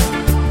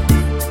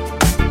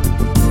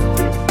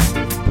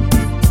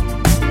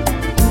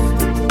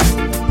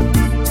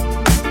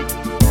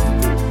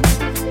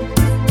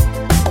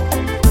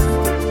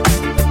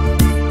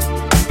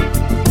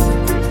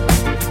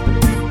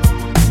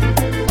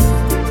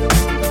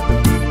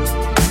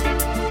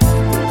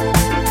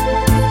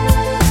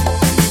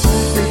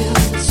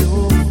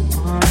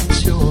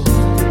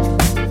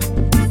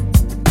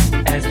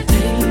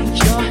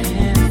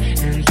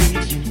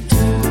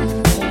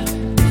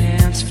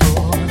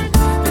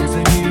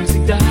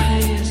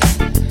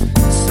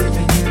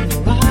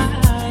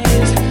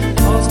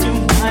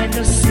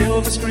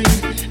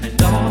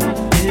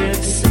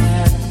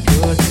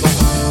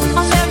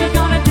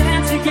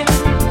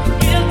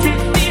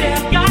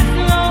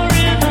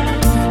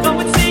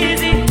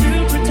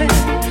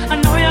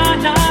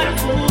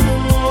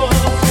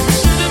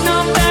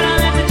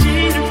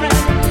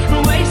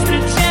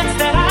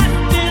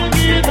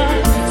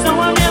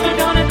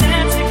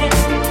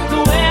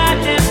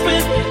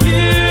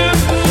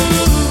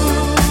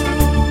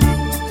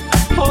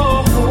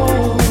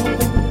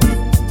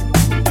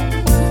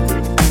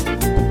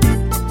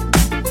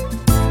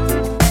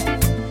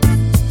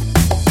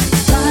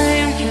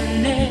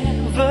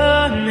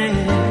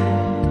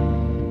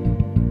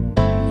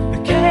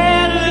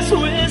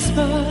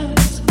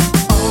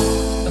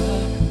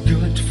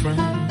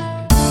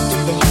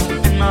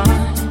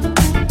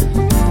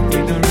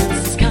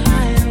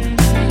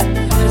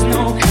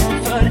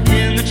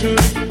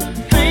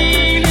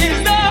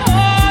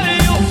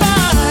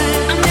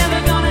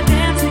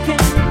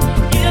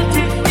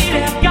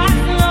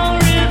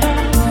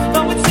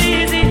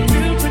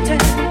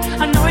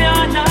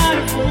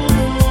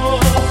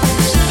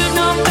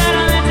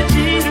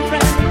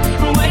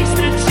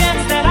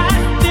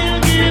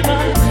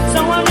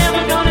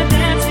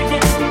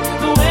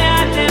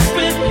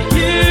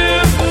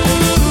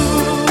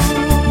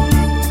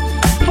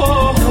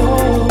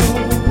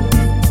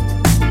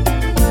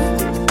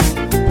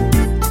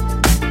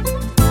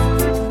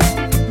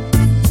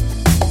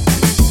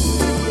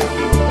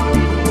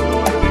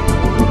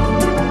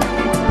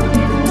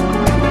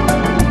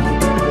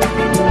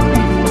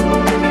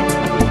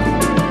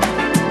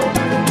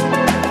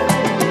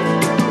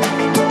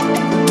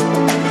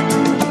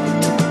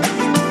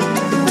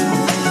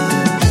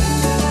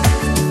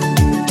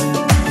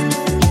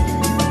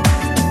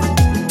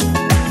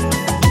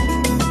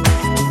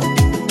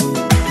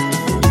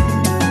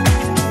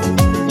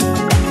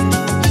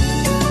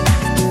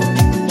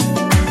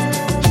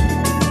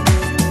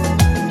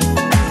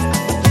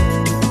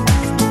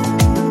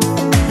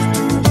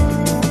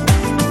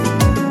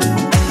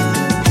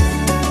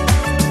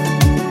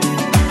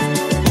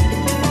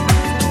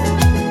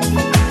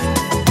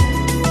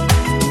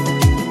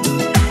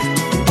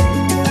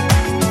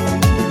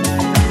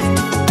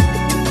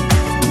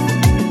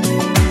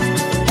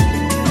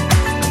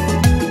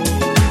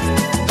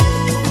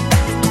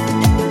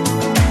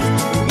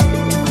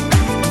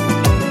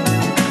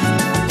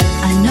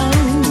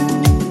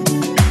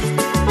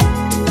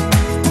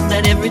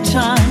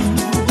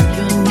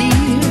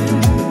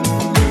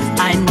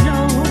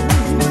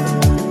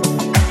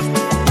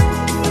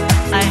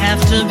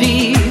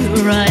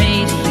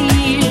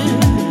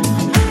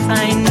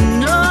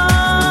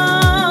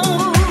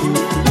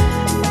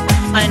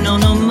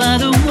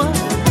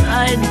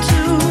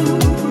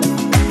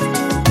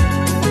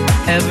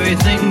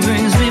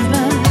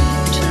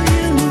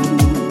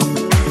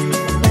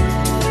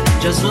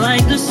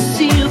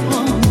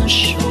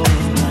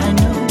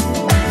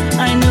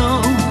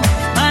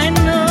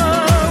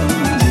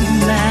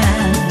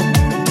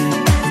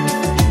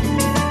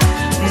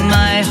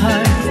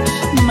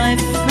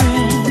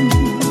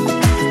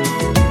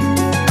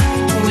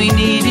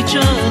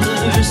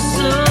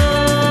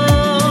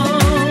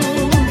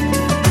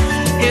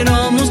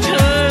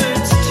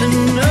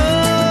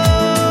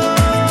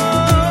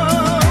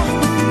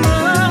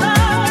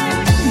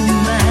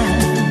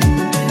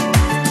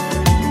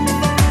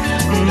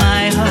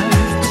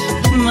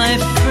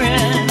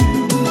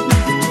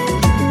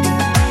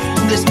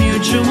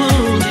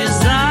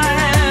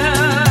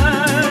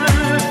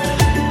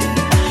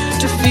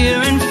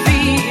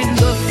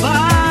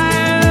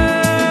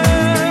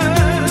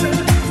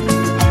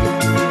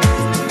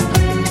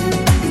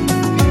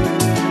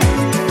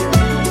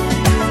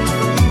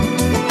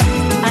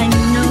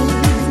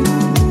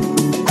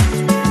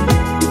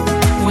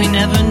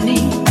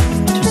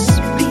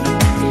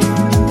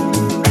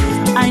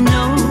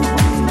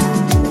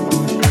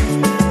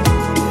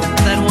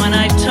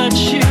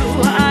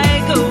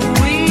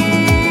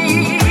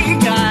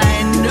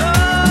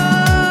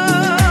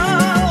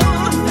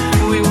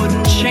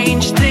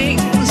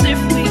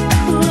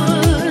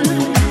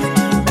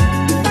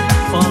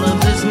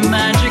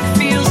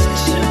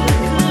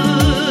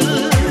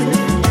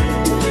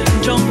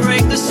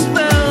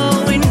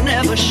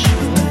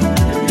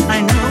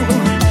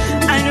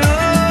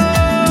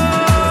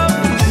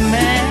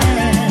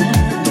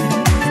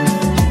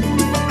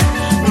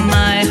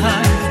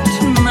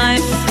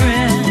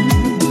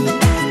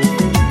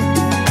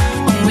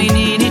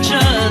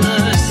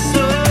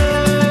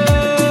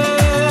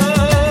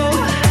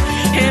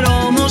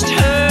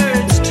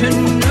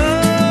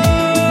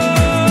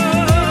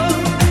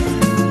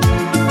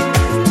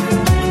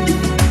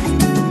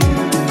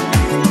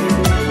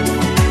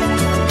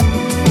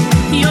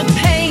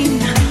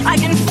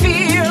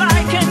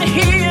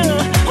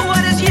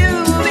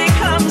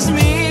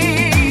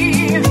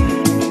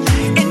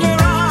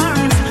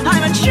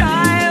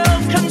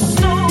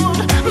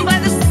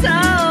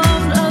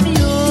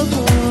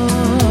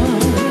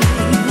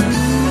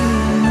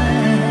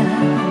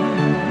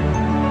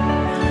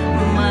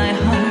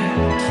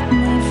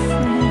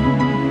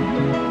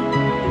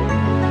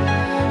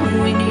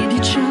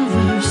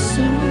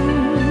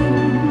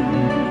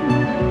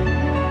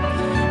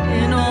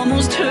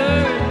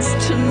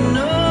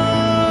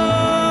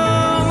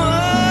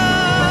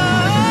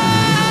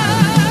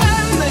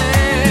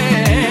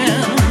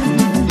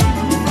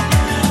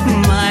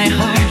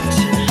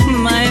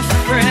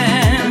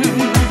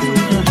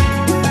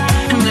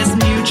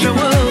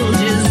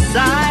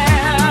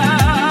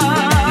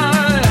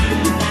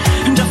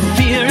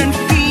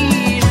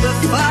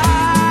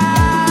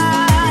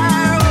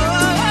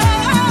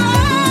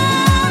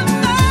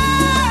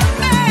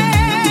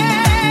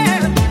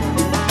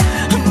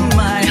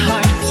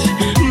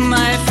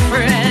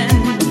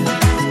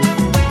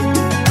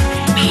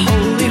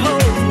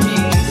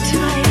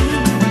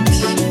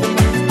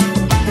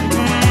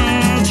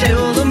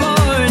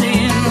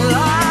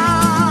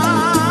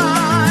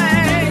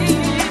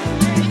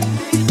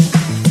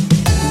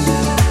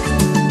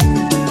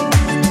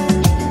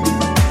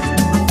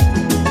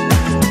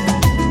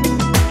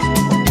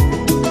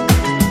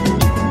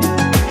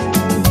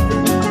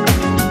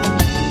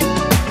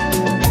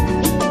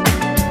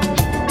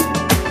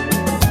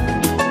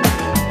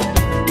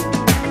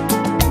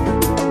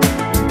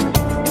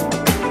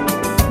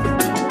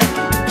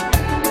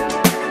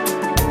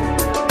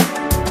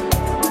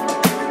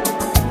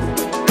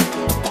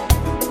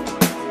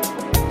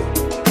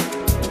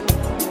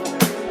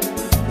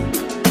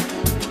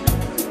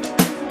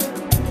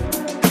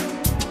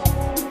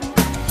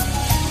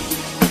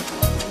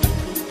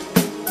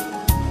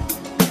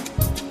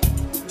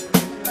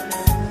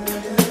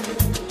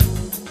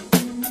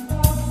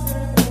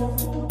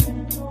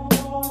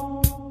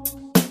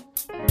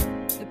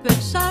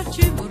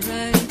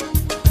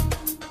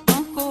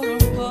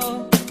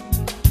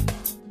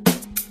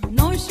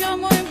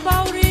 siamo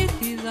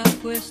impauriti da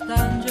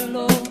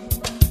quest'angelo,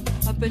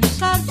 a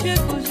pensarci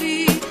è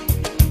così,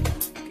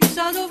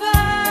 chissà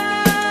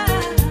dov'è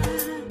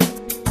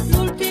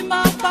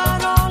l'ultima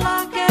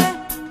parola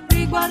che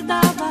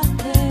riguardava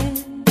te.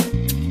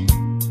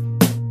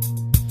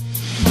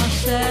 Ma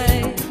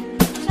sei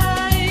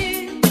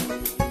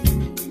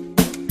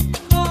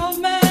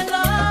come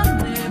la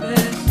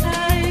neve,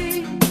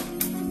 sei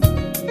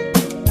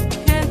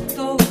che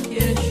tocchi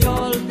e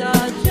sciolta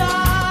già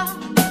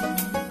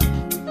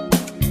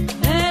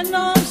e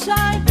non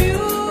sai più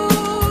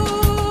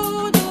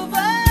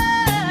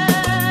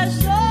dov'è,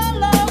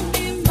 solo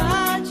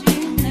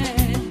un'immagine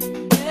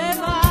che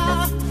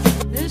va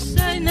e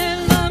sei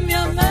nella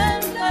mia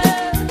mente.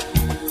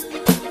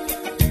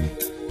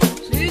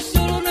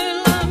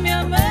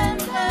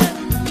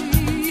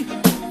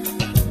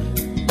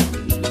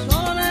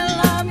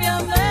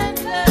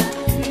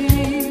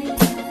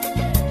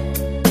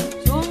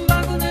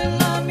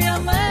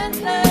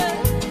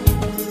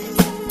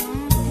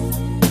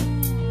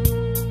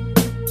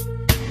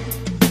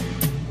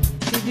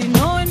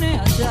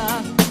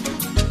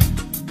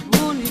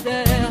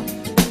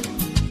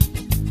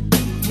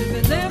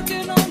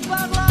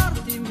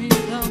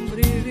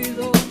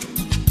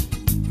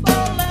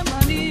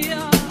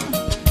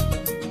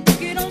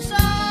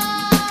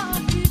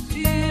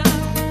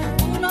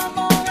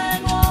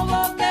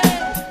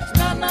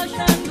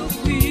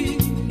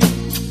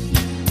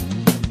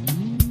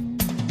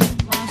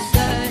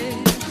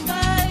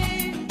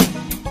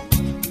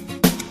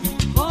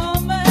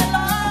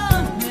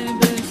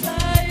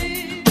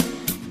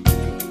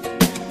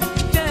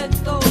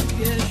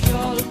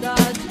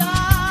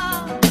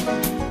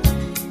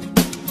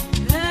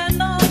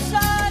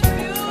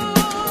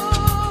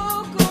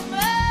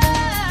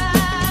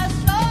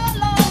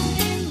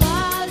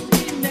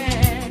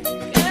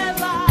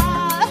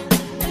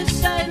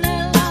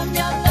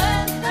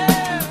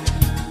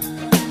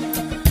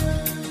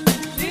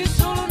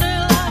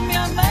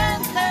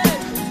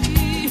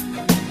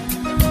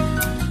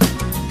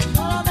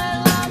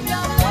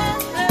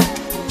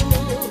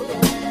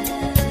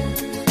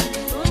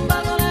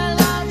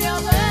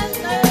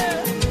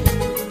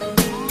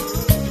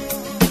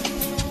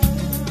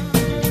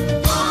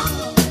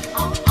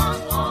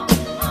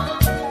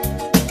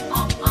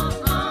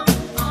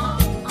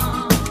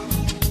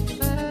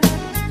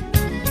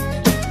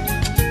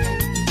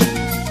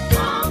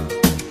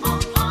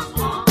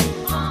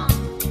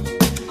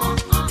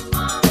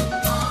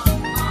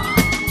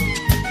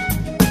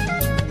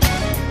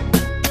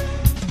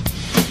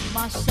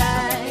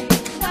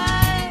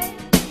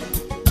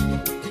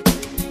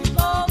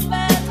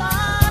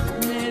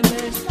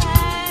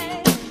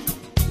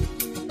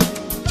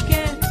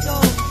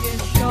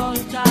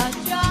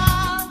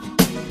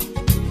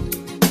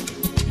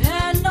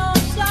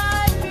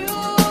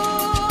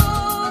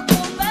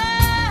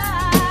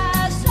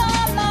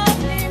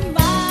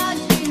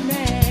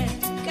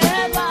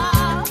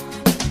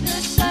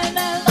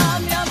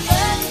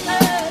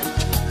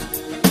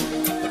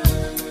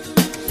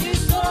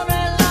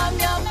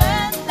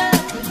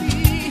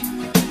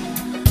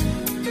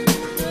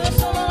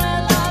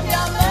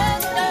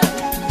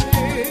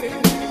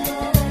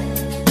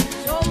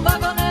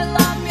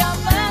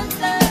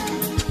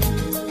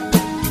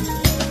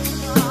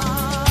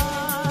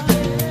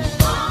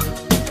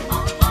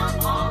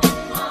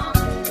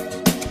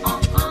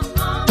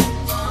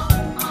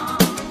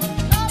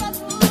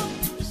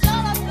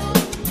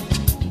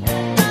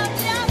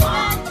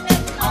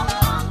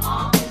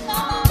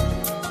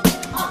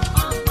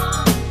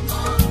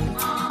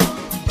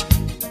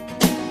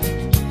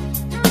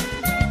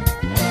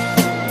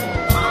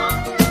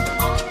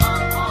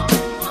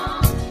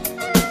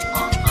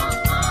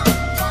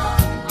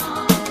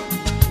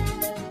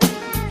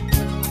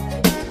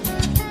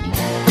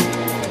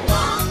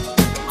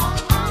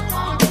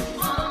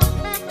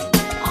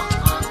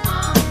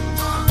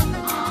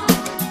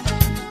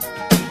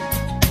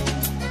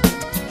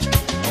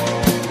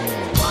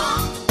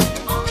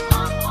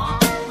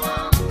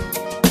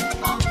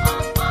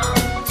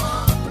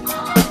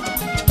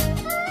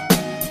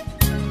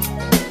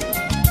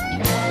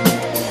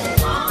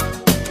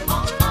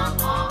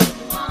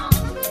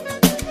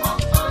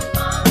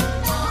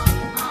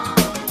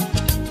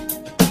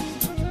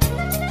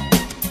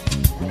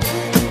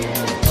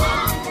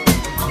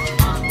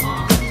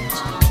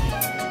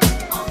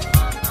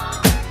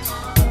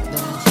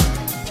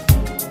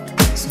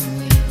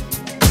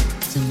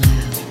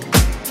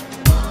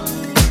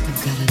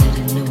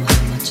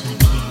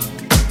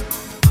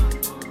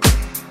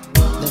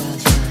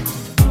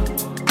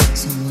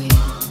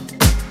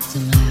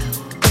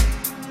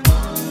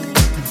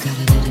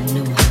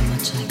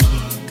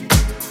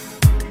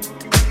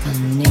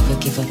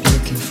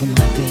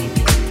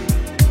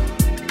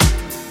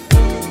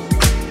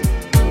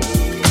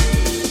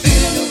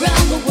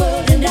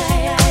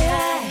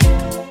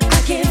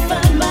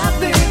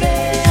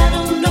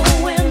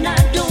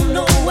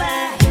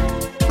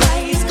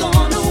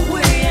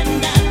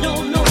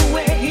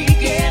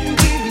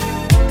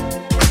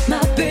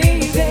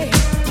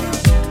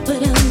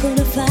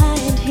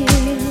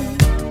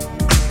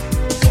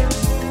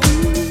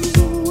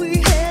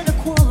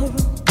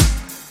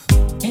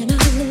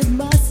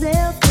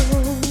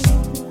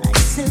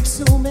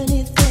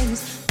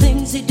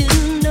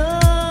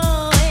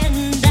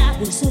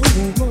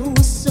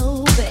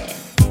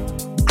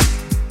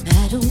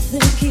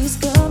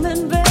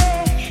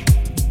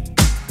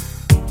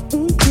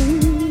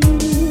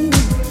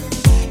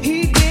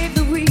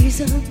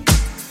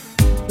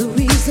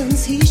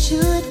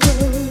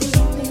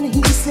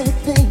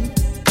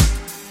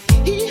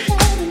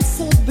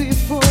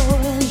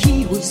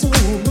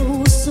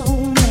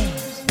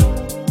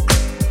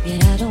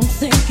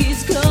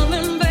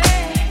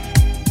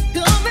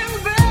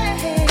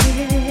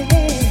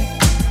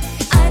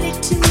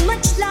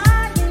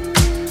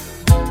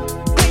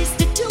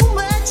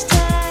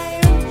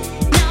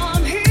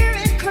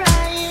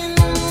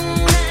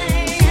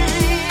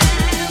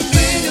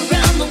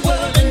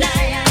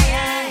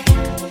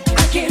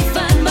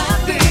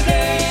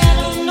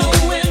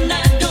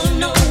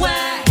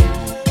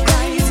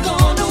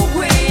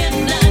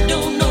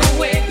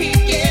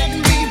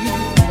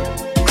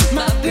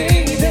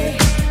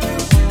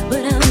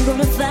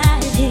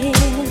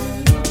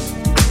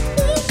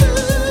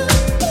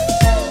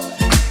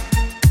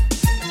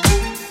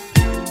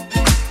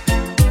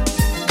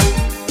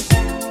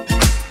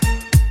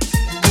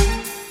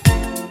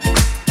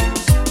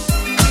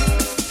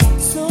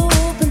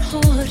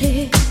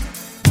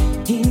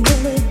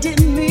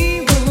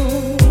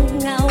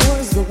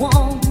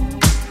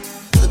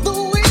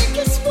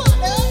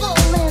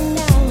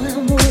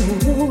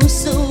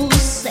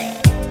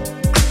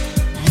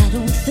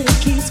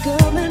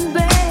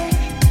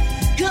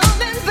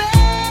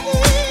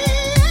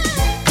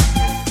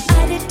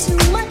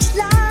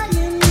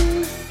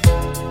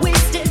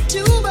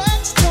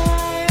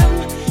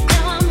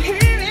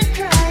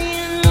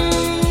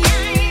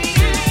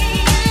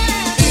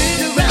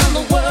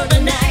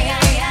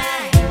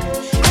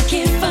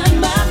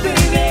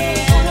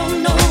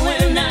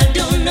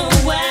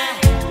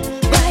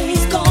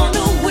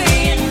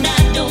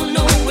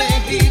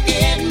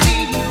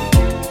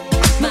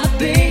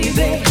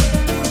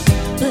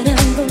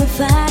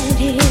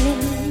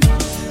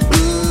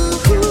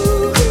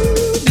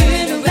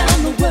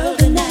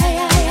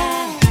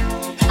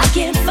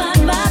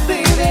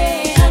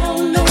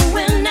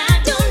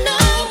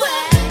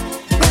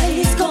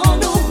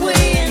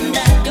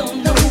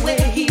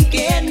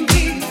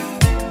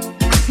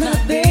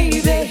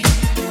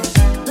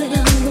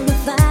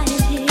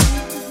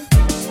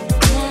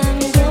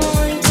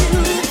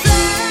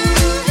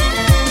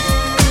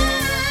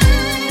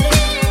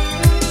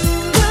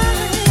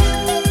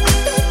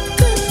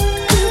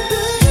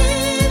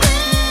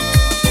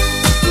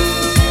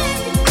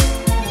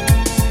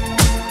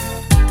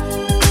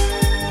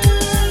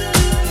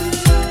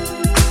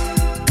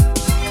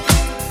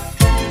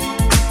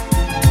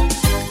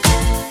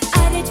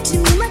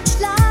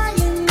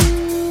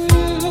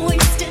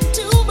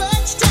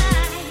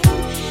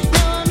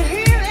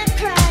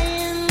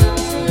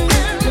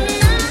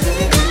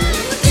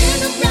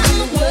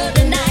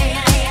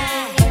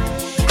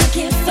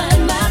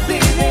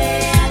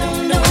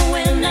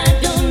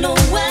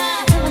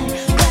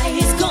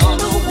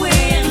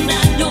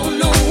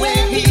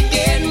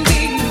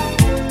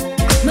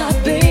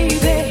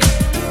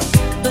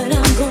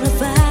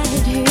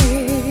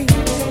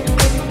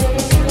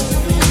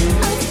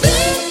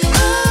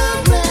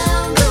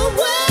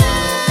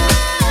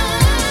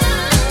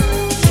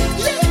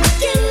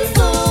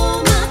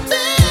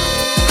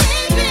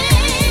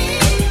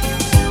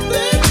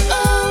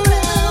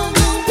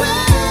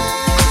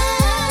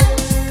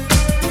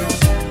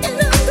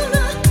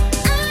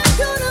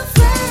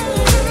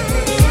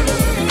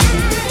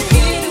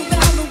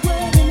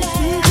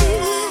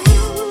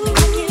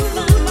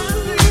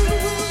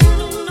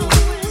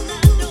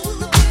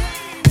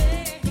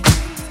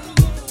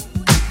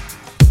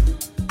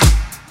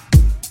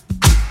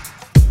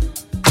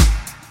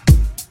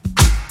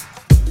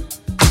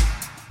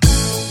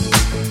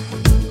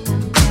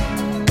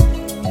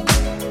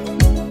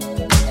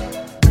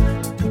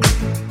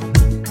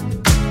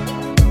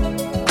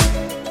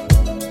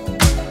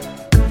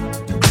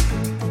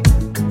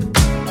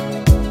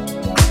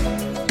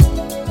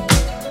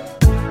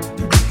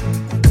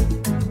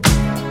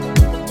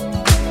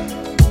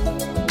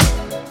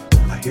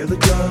 hear the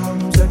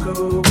drums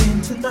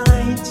echoing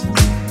tonight.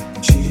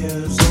 She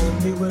hears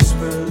only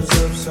whispers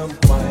of some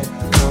quiet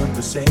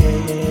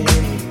conversation.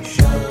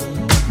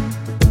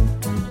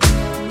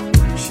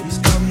 She's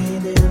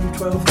coming in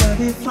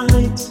 12:30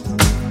 flight.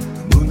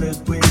 Moonlit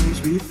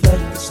wings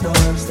reflect the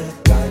stars that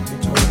guide me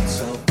towards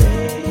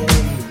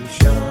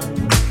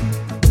salvation.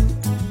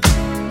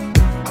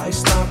 I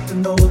stopped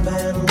an old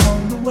man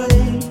along the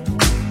way,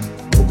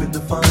 hoping to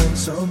find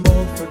some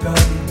old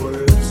forgotten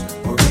words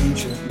or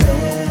ancient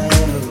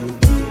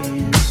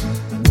melodies.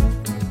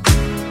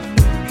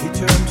 He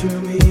turned to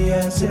me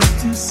as if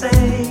to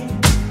say,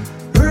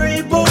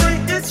 hurry boy,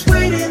 it's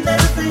waiting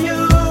there for you.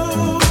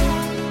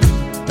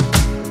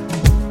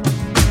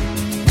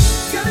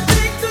 Gonna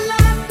take the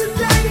life to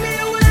drag me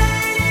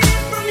away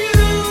from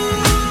you.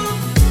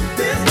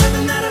 There's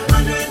nothing that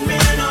 100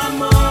 men or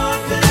more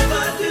could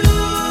ever do.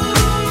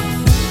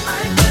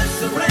 I guess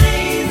the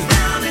rain's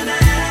down in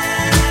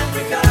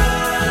Africa.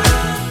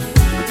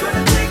 We're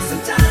gonna take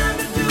some time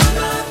to do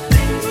the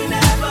things we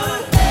never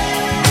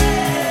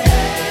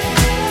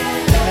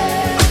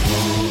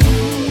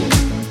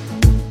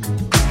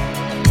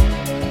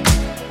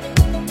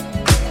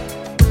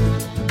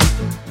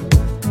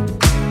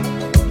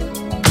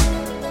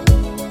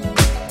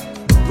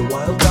The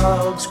wild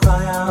dogs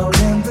cry out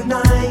in the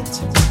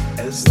night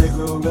as they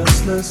grow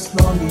restless,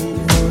 longing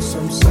for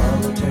some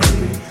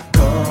solitary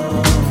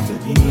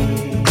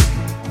company.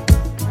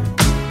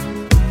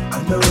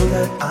 I know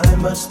that I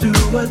must do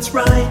what's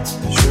right,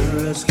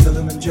 sure as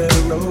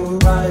Kilimanjaro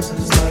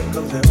rises like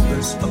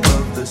Olympus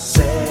above the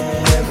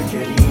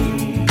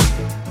Serengeti.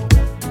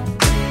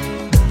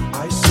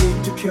 I seek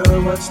to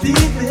cure what's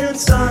deep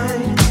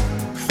inside,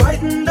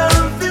 frightened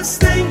of this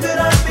thing that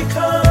I've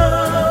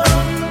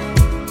become.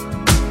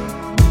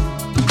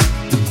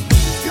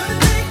 Gonna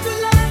take the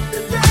life to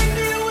drag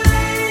me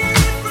away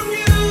from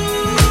you.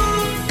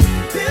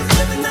 There's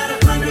nothing that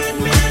 100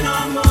 men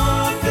or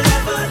more could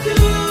ever do.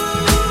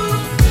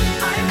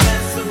 I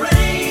guess the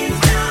rain's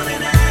down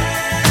in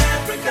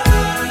Africa.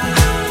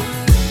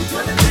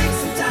 We're gonna take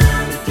some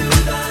time to do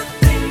the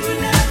things we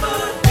never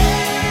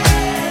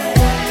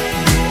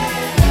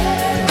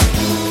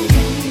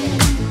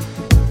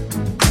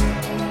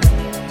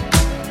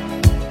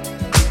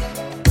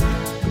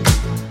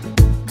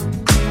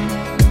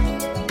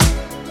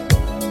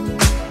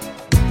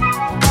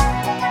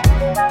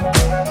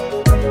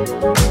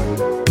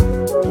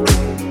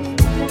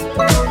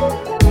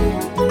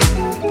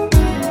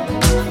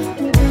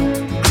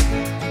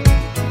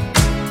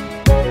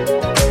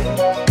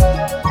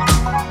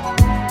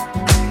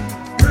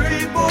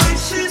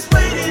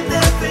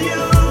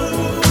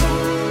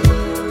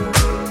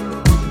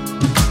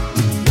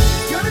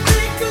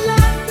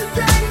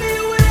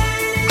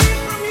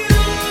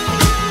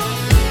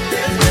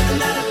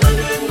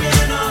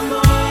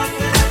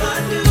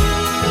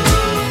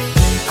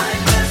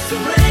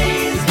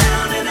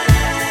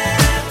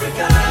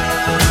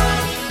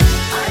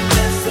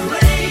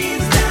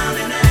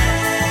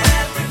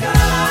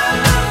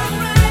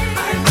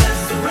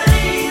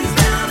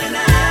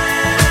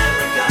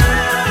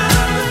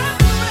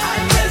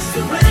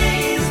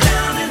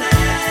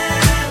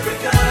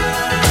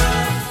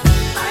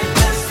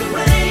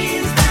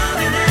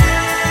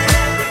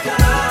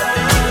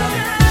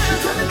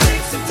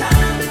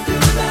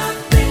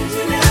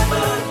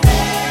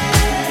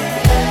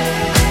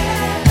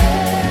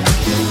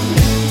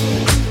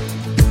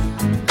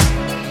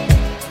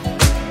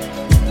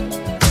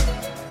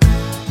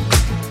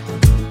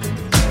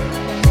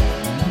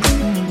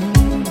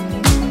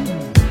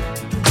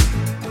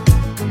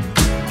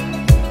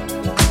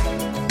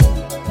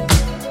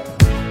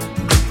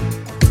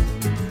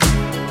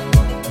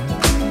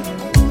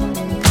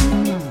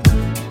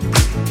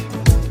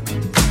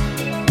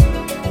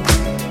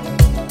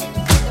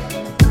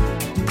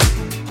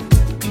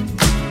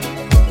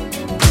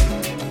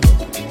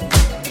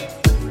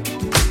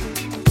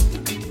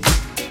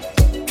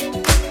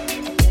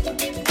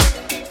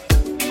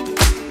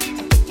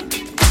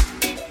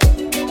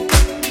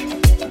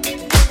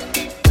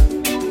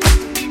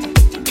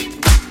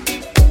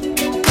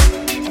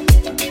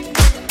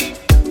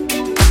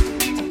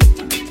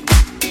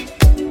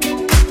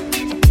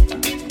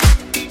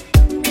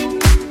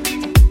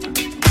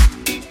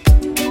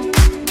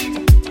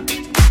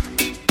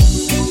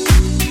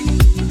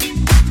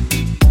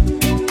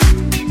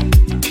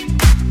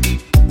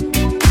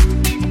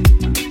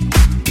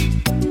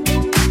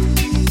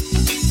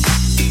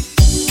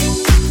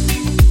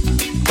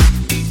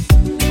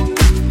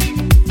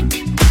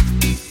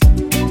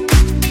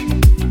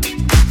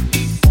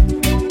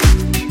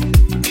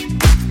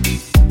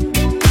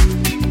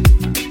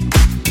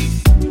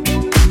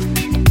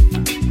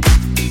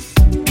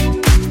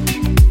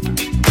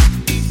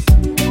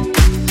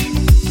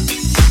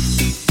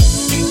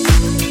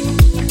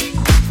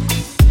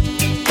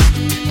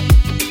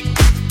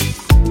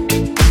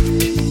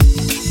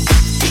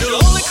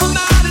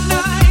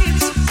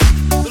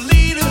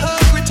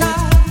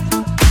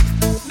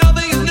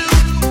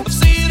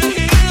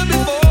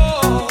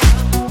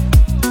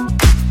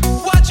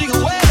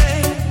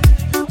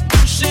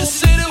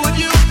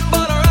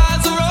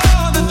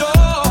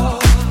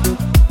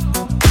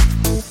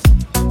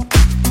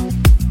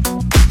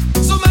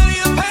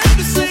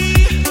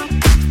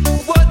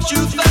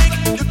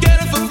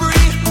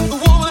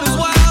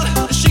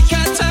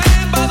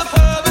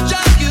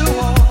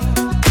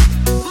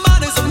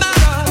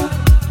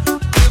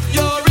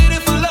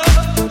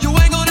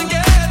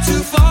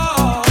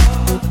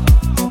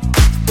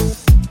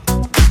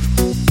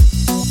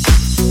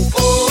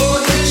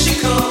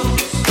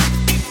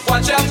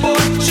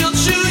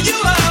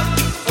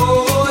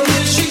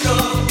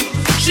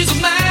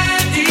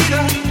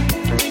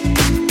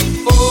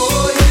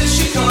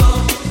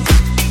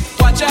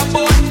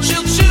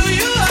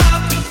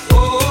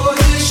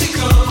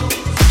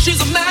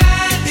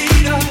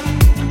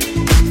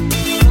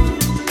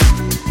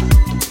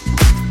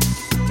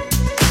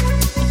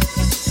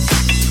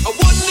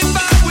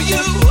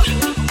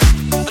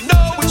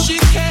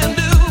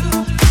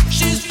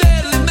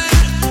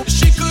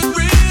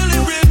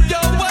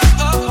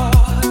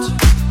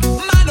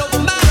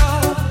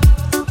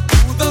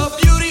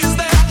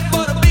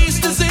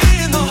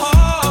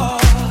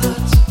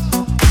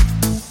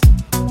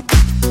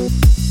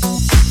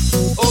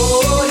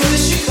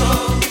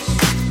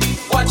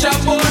Watch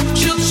out, boy,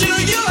 she'll chew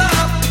you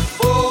up.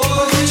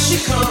 Oh, here she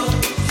comes.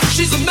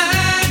 She's a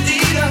man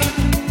eater.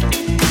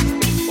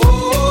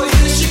 Oh,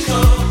 here she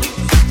comes.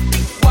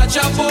 Watch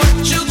out, boy,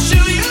 she'll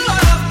chew you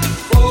up.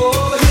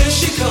 Oh, here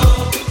she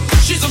comes.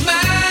 She's a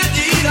man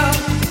eater.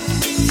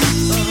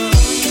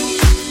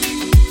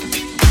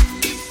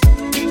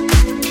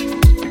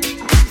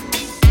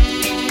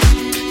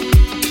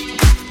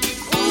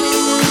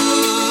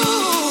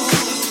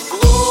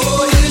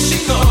 Oh, here she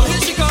comes. Here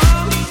she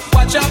comes.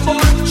 Watch out,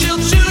 boy, she'll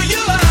chew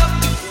you up.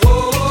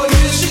 Oh,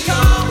 here she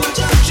comes.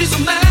 She's a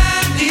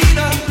man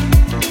eater.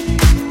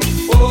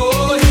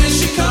 Oh, here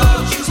she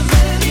comes.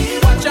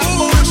 Watch out,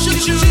 boy, she'll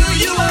chew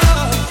you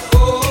up.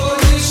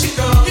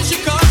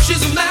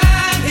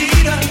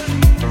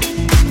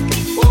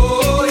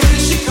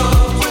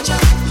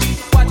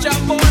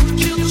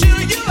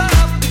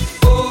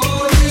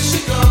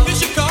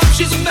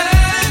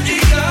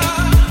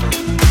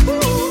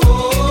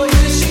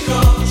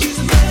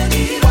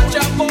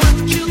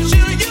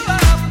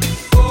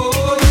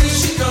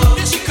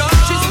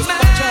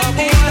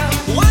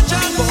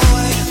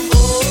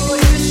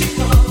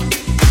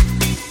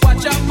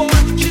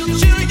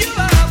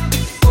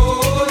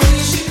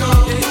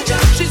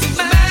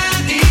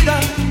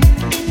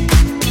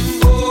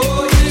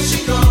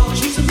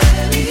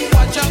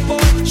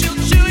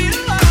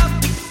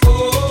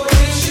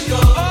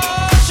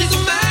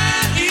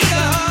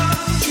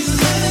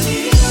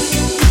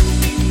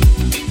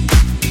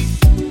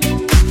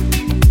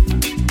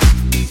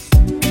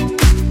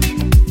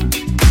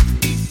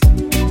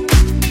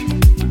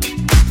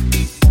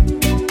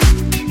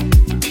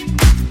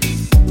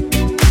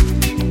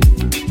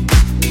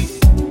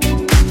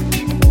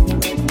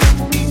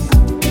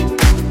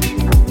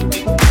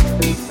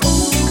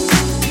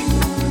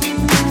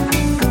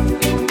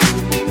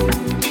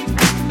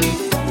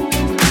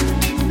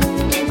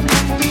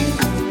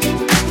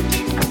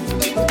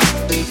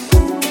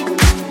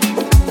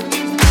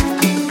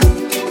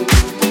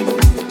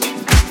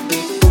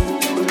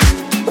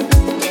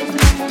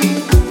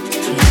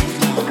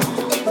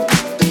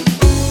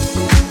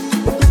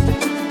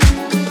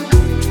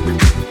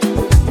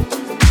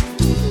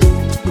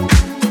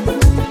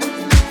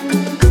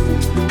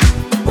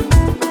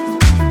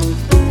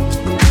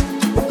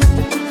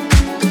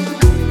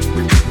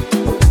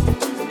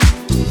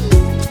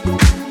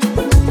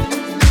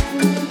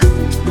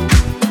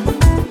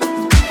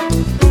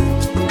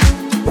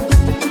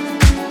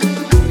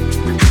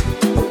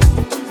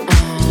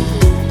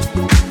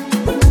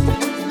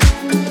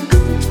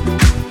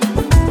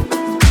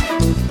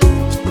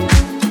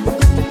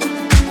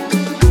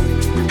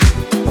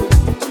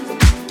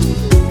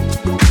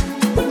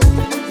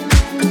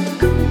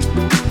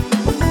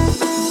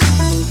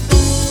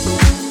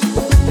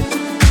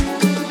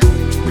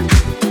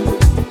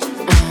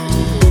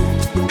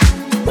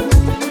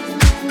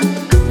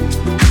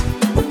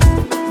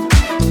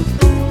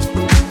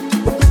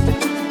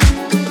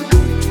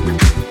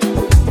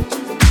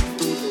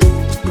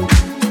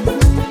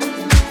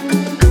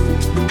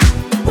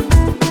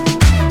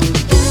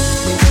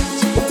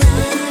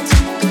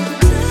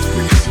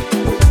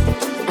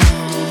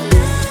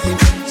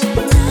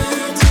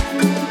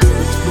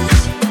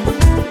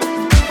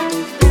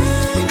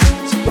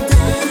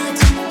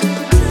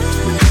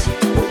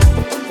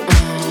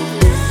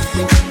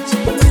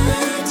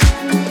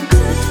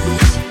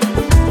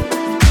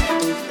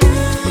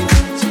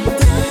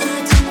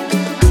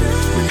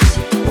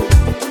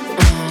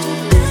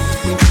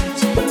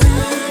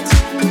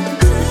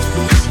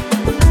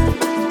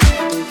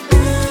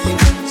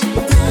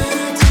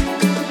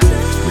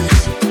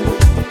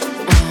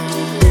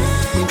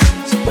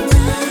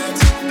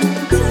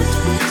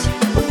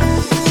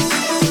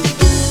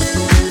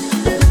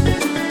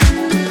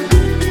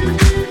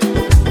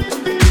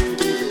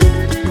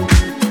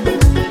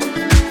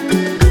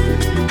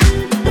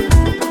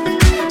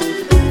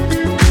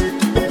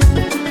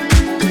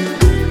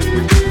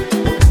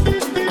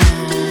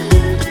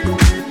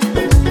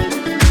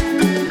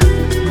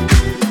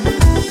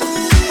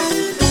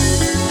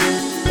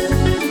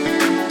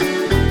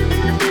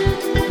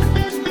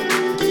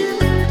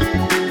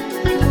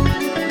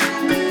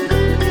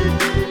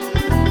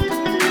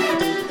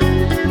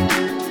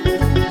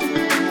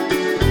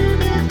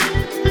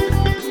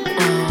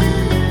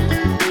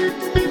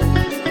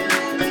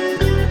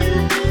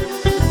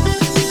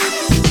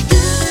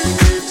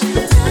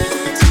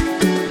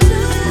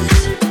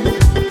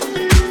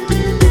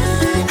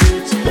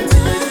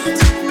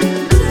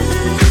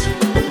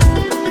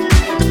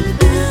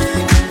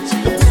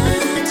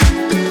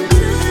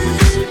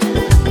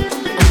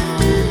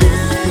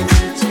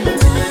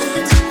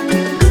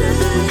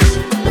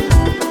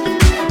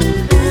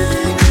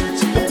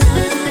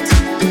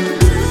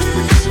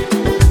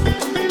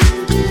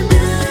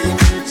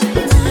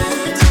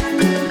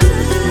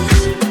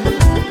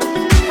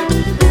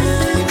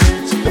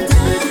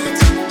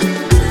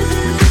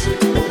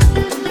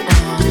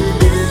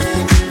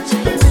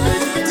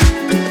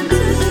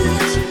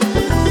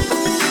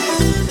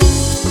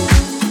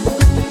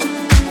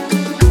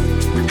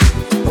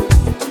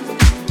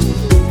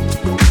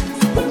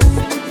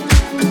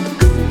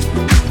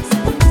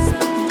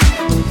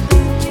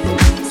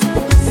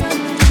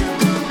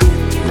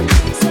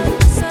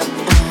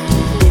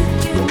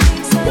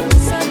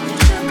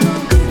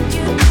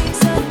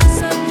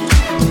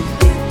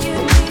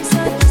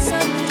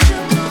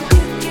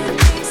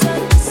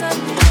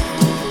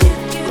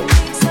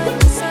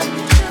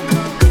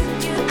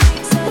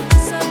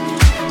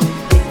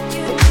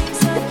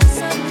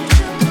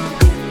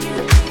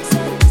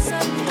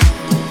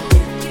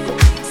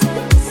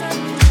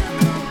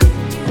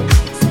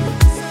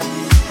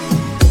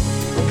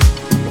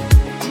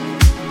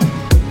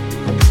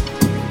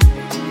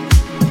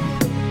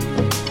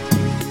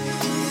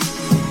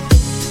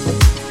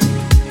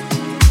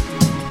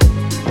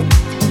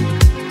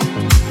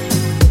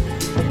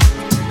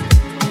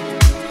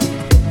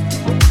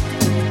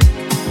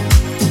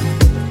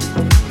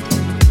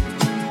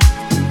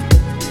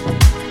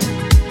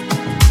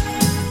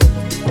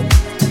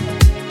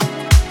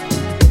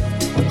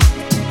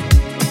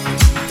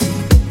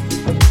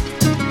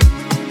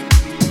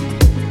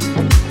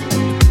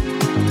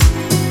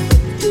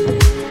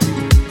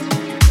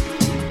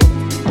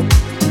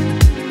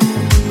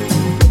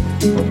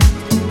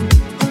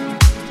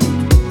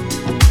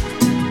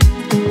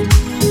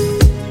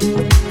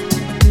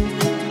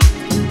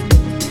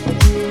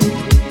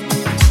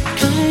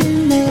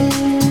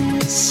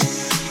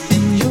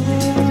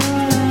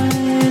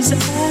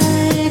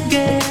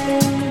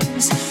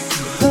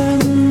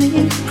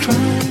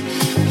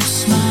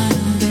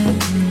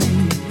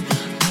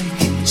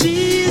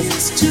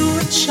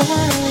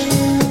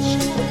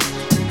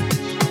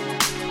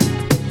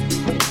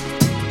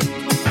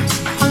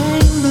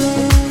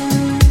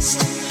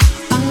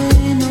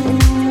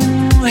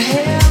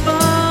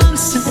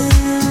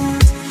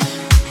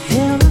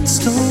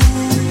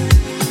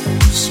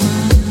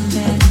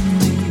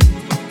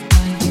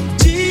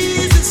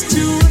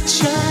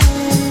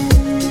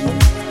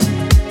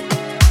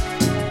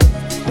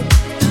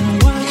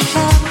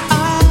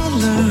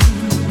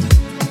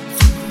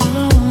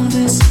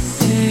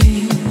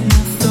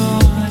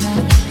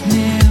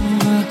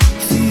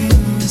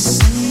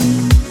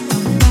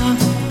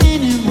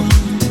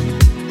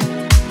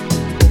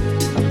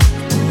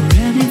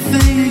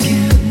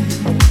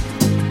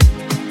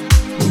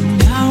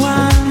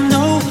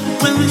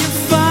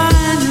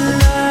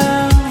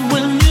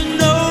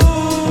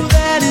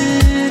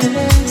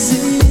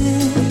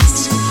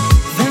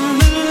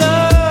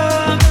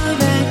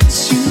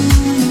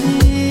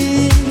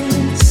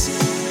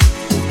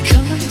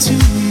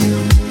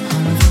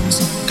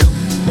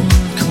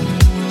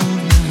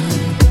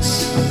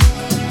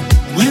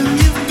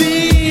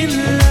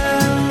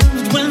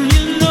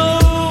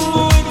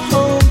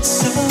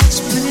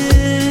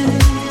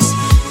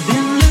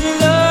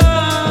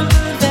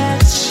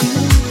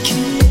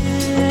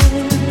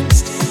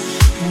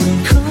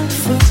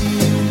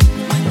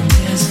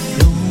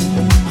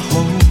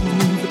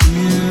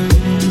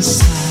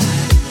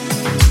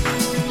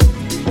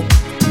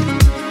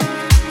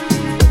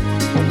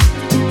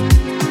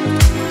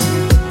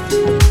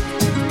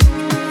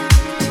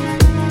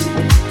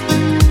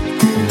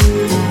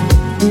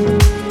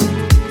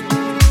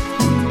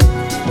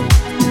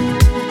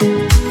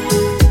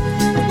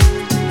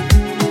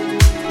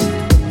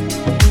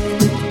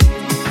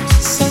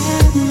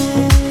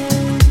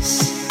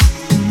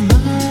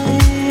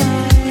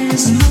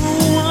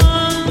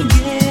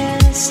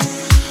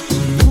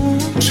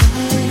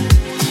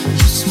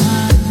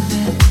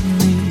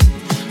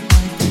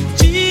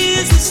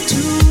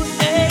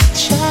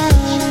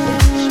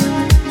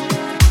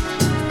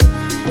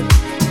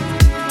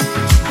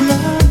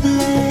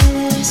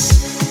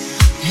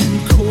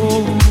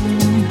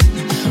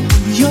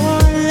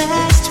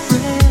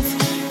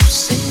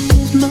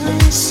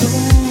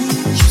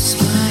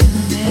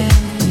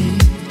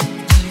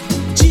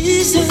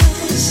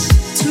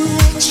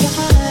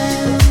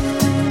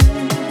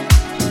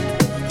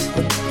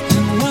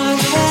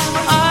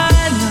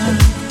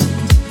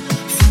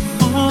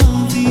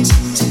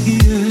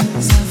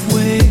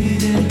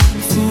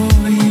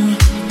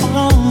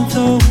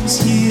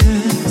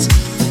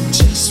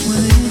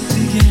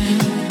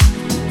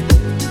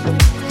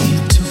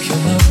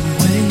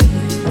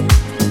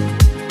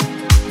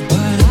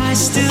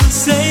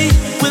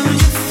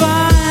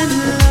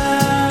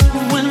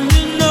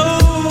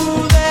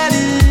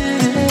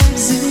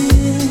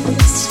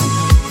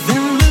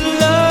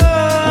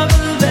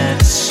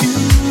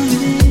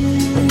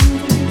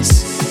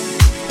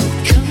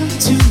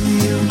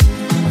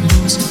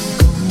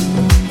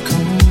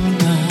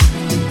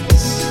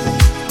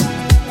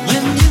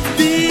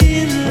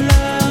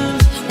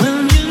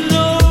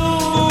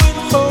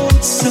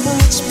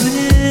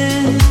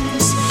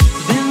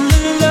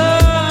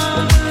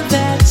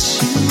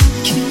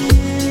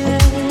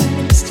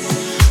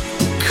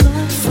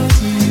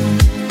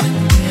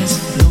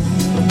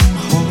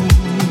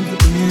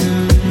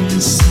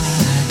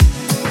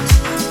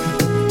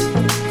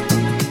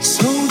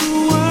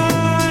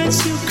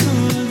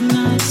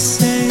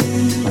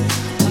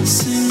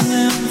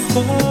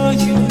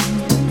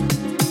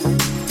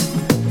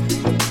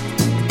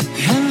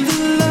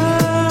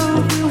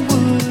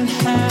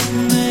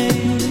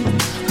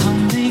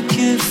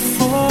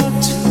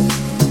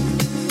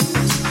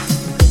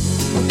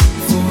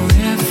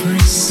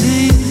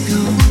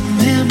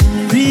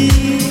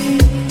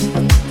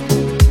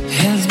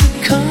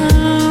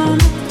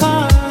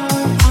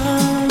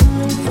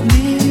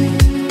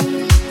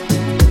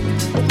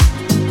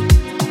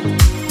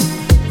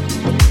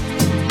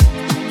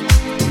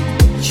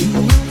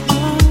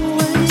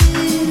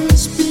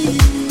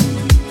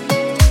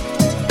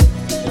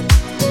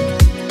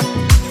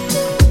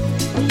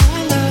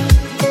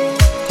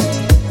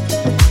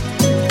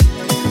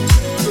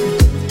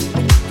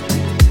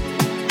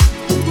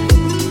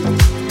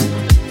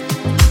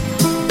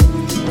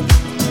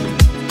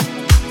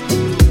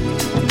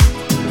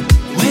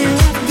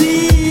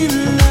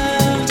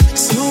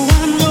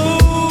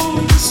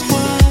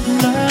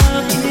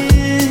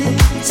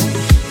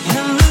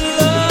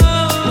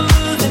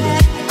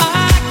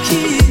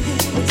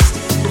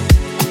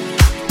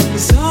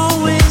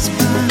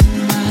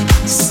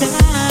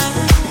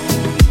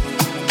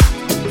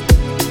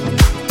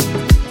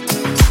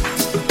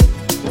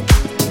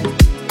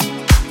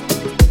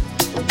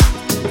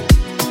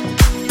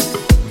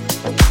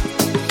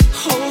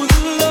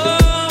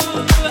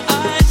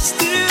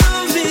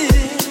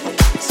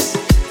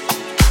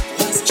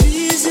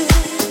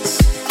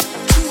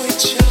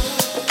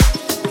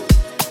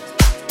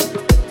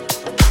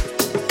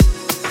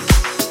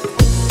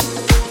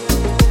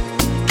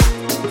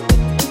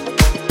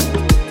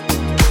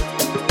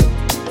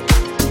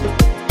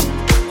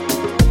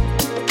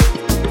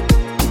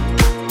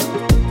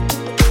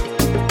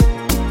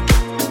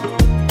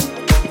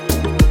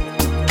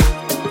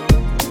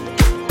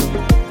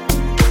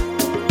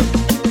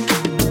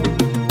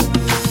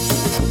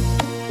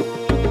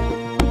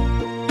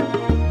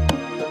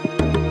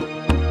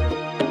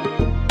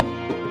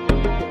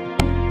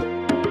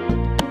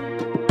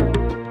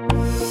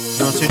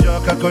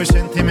 coi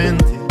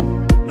sentimenti,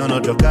 non ho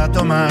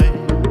giocato mai,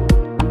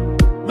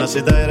 ma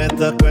se dai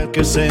retta a quel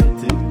che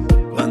senti,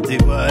 quanti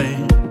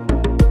guai.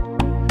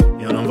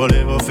 Io non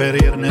volevo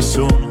ferir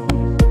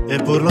nessuno,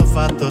 eppur l'ho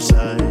fatto,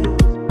 sai.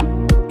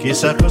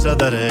 Chissà cosa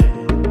darei,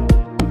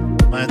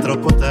 ma è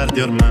troppo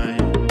tardi ormai.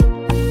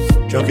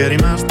 Ciò che è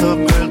rimasto,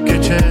 quel che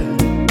c'è,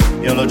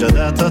 io l'ho già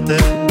dato a te.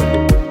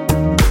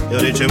 E ho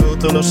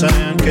ricevuto, lo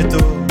sai anche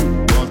tu,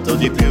 molto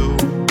di più.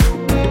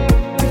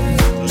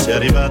 Tu sei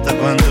arrivata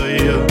quando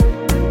io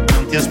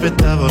non ti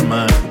aspettavo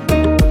ormai.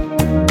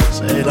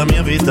 Sei la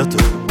mia vita tu,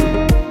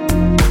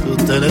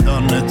 tutte le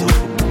donne tu.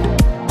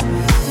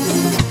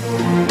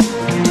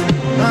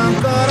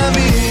 Ancora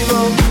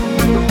vivo,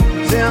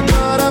 sei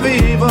ancora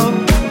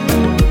vivo.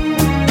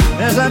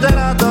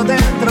 Esagerato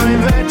dentro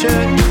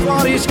invece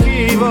fuori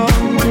schivo.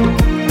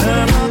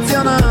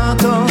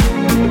 Emozionato,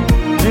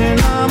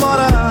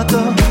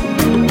 innamorato,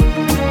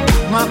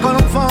 ma con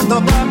un fondo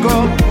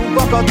opaco, un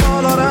poco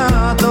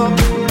colorato.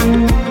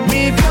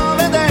 Mi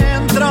piove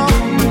dentro,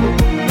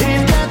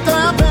 il tetto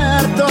è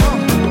aperto,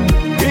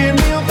 il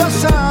mio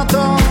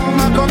passato,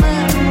 ma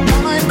com'è?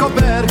 Non ho il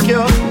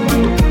coperchio,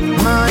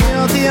 ma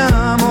io ti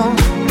amo,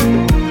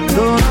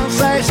 tu non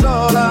sei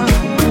sola,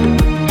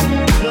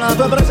 la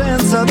tua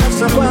presenza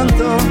adesso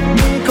quanto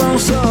mi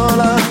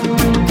consola.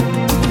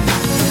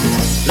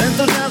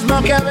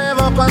 L'entusiasmo che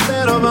avevo quando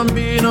ero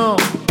bambino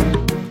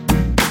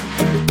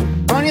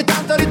ogni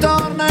tanto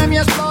ritorna e mi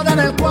esplode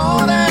nel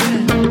cuore,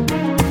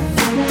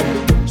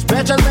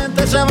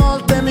 specialmente se a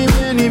volte mi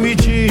vieni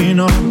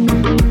vicino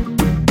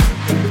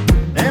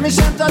e mi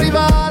sento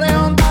arrivare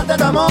ondate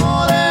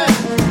d'amore.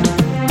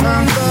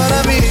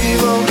 Ancora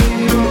vivo,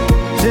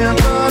 sei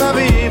ancora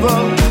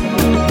vivo,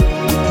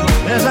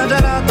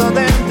 esagerato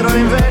dentro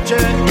invece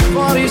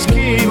fuori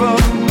schivo,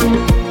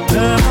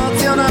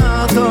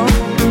 emozionato,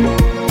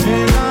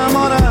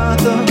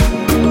 innamorato,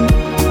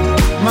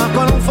 ma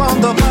con un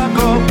fondo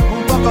opaco,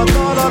 un poco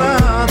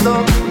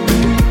colorato.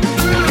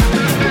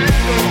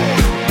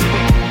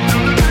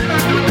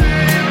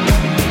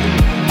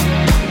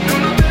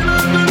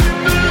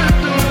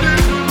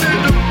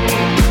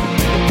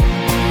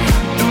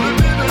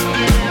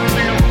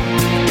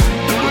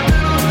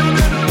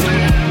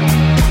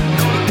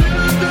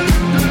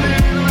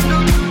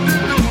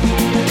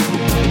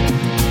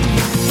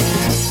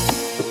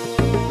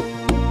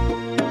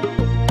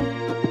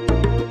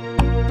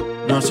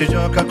 Non si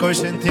gioca coi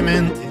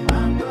sentimenti,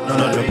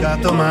 non ho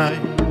giocato mai,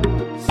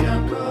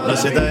 ma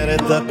se dai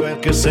retta a quel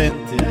che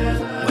senti,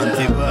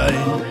 quanti guai.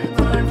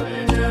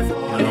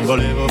 Io non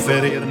volevo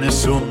ferir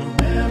nessuno,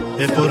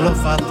 eppur l'ho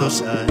fatto,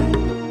 sai.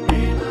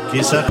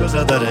 Chissà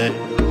cosa darei,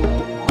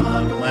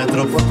 ma è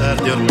troppo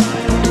tardi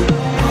ormai.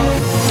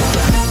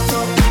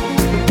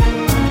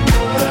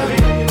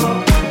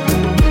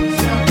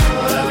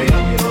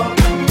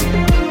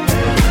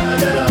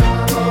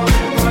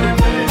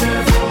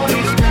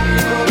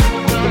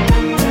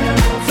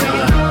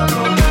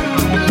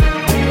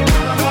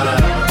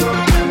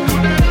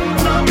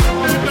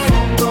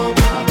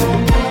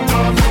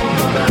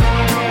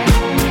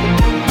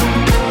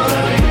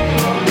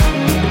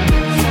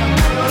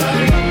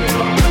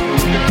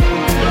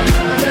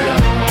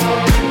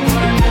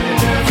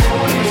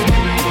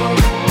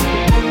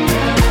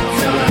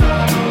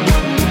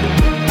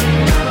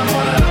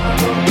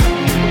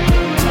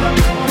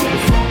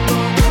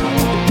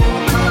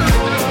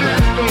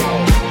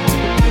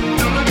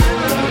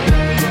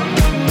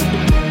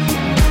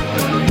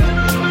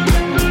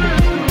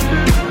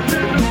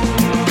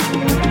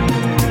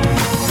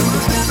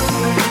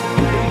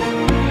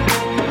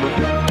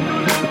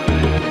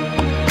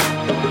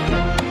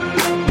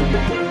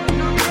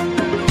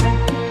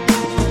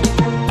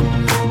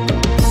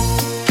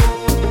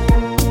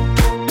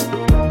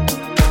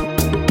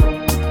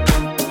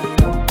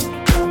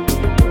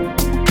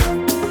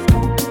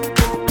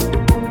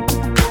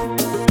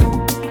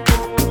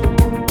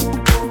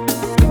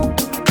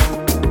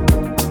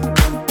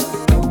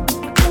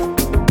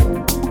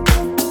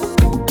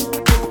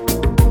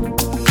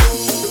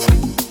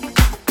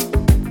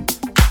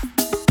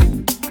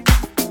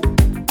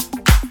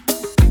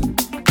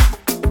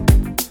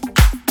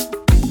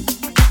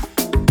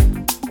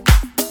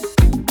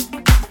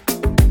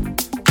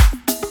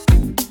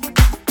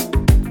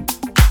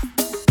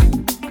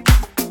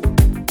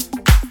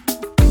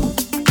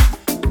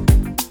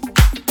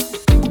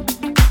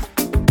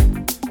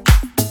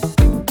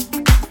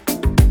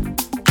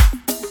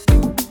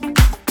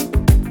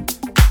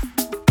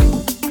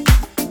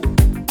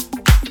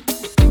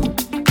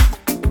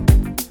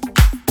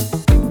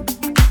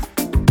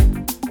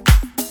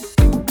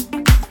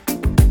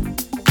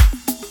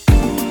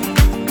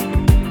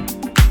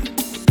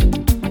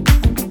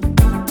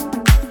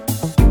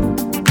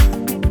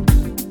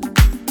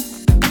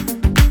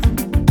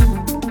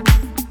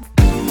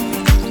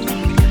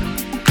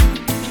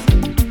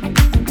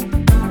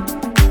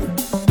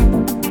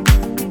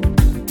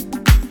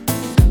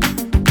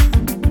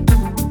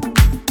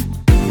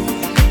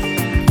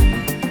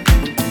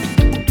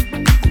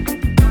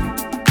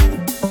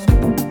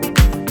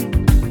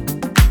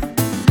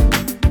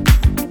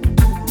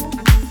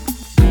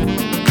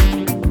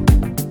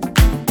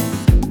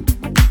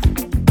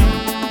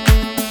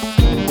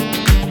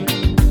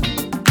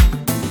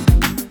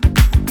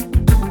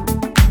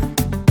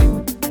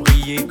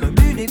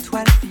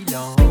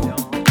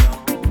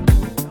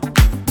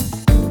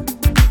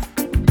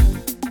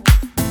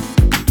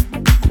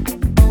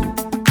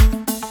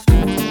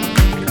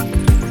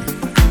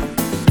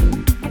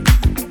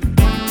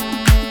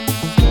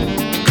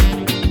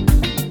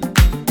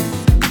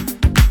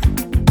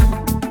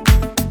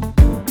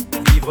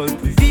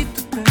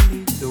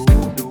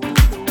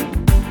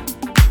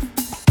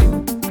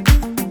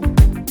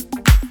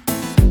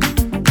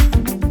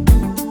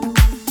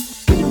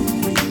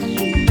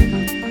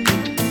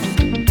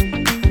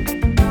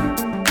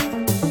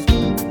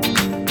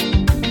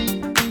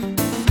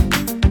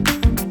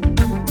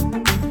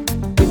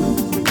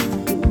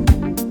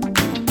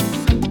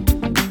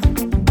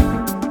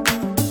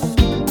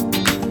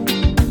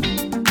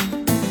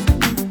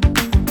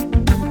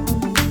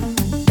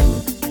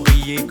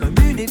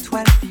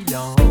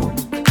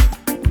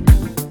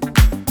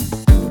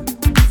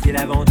 c'est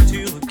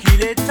l'aventure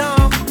qu'il est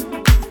temps.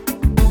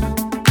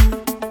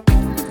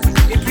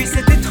 Et puis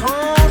cet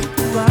étrange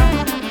pouvoir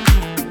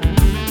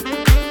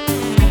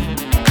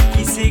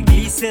qui s'est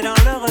glissé dans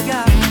le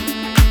regard.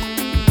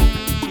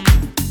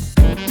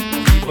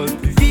 Vivre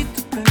plus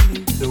vite que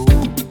les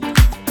autres,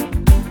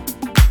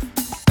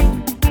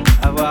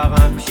 avoir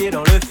un pied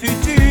dans le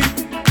futur,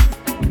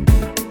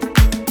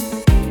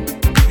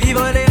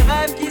 vivre les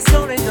rêves qui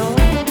sont les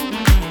nôtres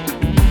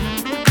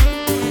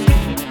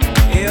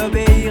et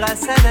obéir à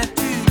sa nature,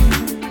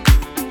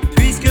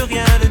 puisque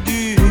rien ne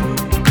dure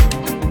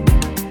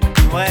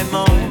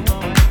vraiment.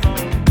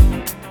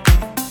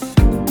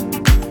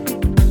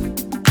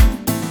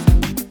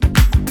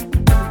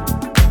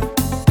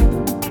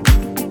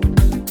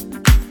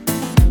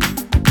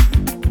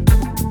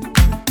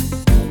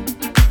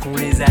 Qu'on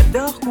les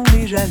adore, qu'on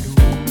les jaloux,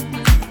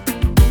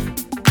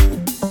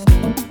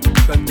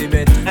 comme des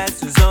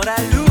maîtresses en la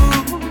loue,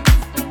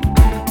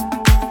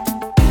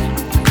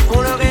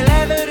 qu'on leur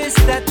élève des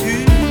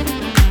statues,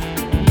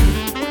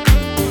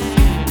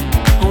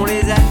 qu'on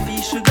les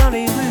affiche dans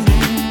les rues,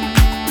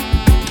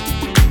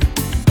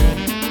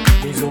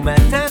 mais au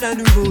matin d'un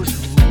nouveau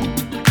jour,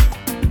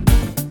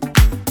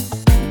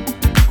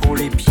 qu'on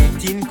les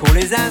piétine, qu'on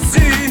les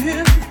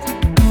insulte,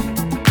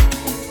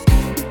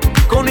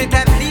 qu'on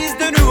établisse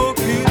de nouveaux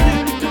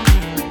cultes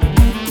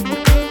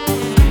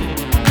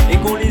et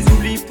qu'on les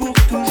oublie pour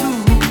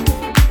toujours,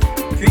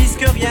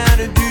 puisque rien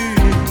ne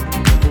dure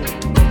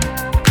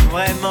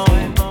vraiment,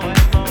 vraiment,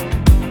 vraiment.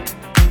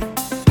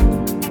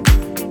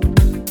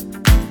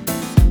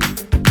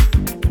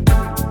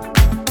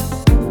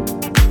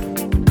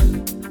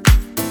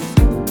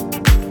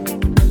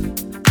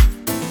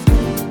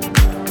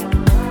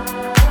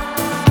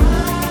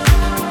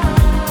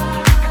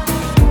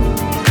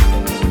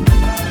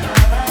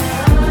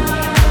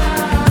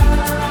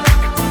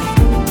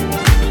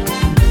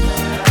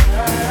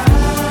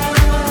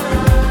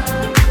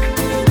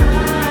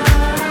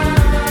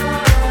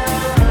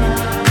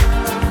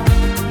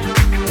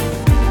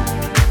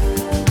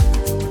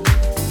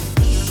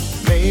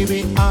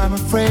 I'm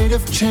afraid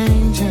of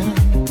changing.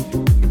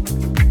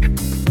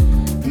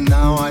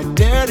 Now I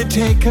dare to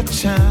take a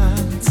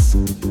chance,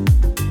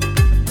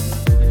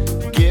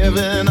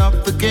 giving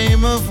up the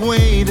game of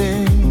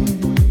waiting.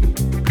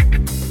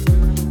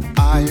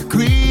 I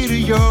agree to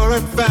your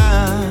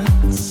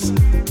advance.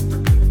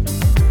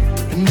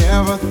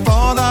 Never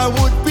thought I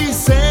would be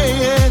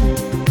saying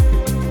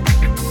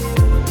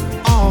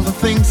all the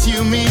things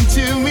you mean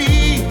to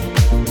me.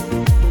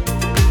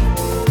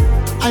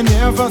 I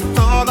never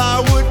thought I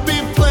would be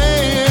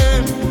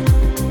playing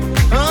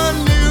a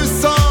new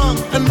song,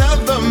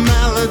 another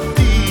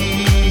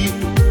melody.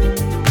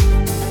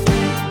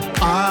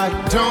 I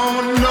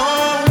don't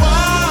know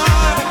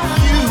why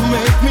you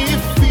make me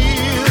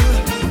feel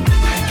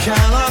I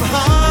cannot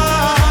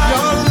hide.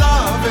 Your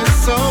love is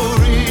so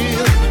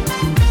real,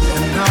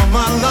 and now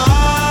my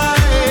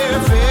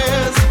life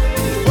is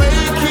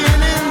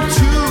waking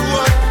into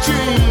a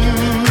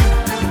dream.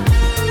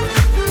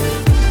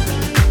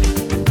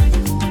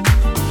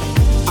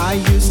 I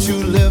used to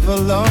live a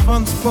love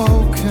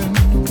unspoken.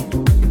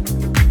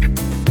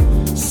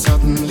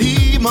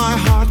 Suddenly my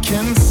heart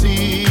can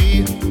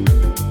see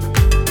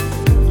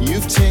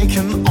you've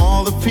taken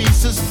all the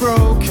pieces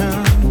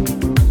broken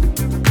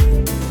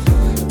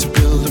to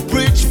build a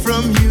bridge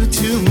from you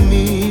to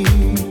me.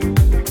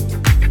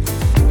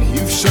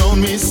 You've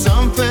shown me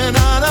something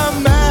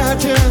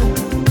unimagined,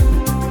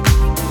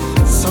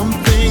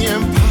 something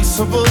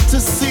impossible to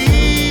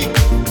see.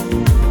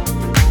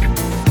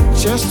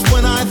 Just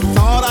when I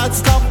thought I'd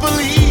stop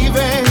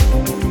believing,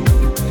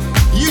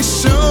 you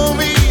show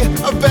me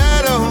a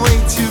better way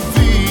to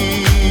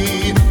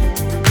be.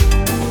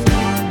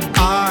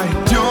 I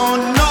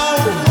don't know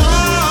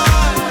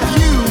why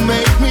you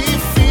make me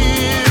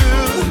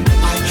feel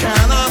I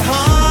cannot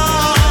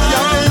hide.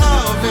 Your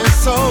love is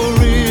so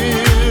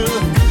real,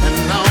 and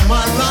now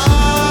my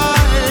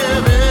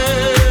life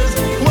is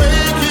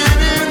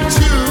waking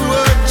into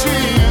a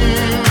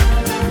dream.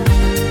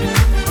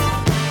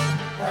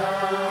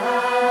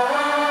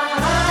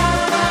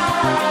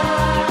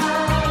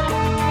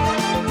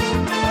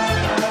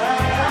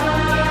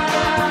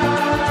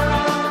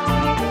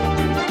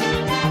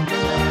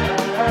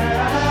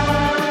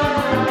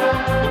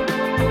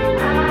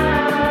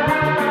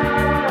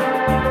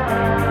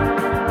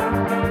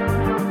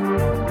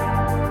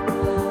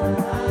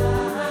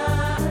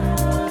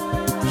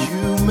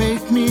 You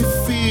make me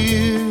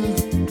feel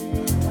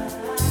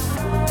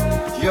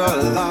your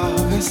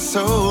love is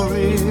so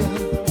real.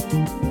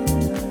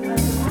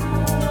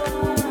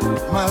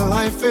 My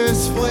life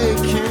is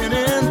waking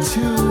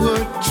into a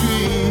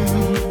dream.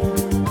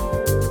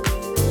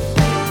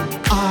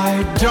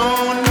 I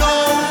don't know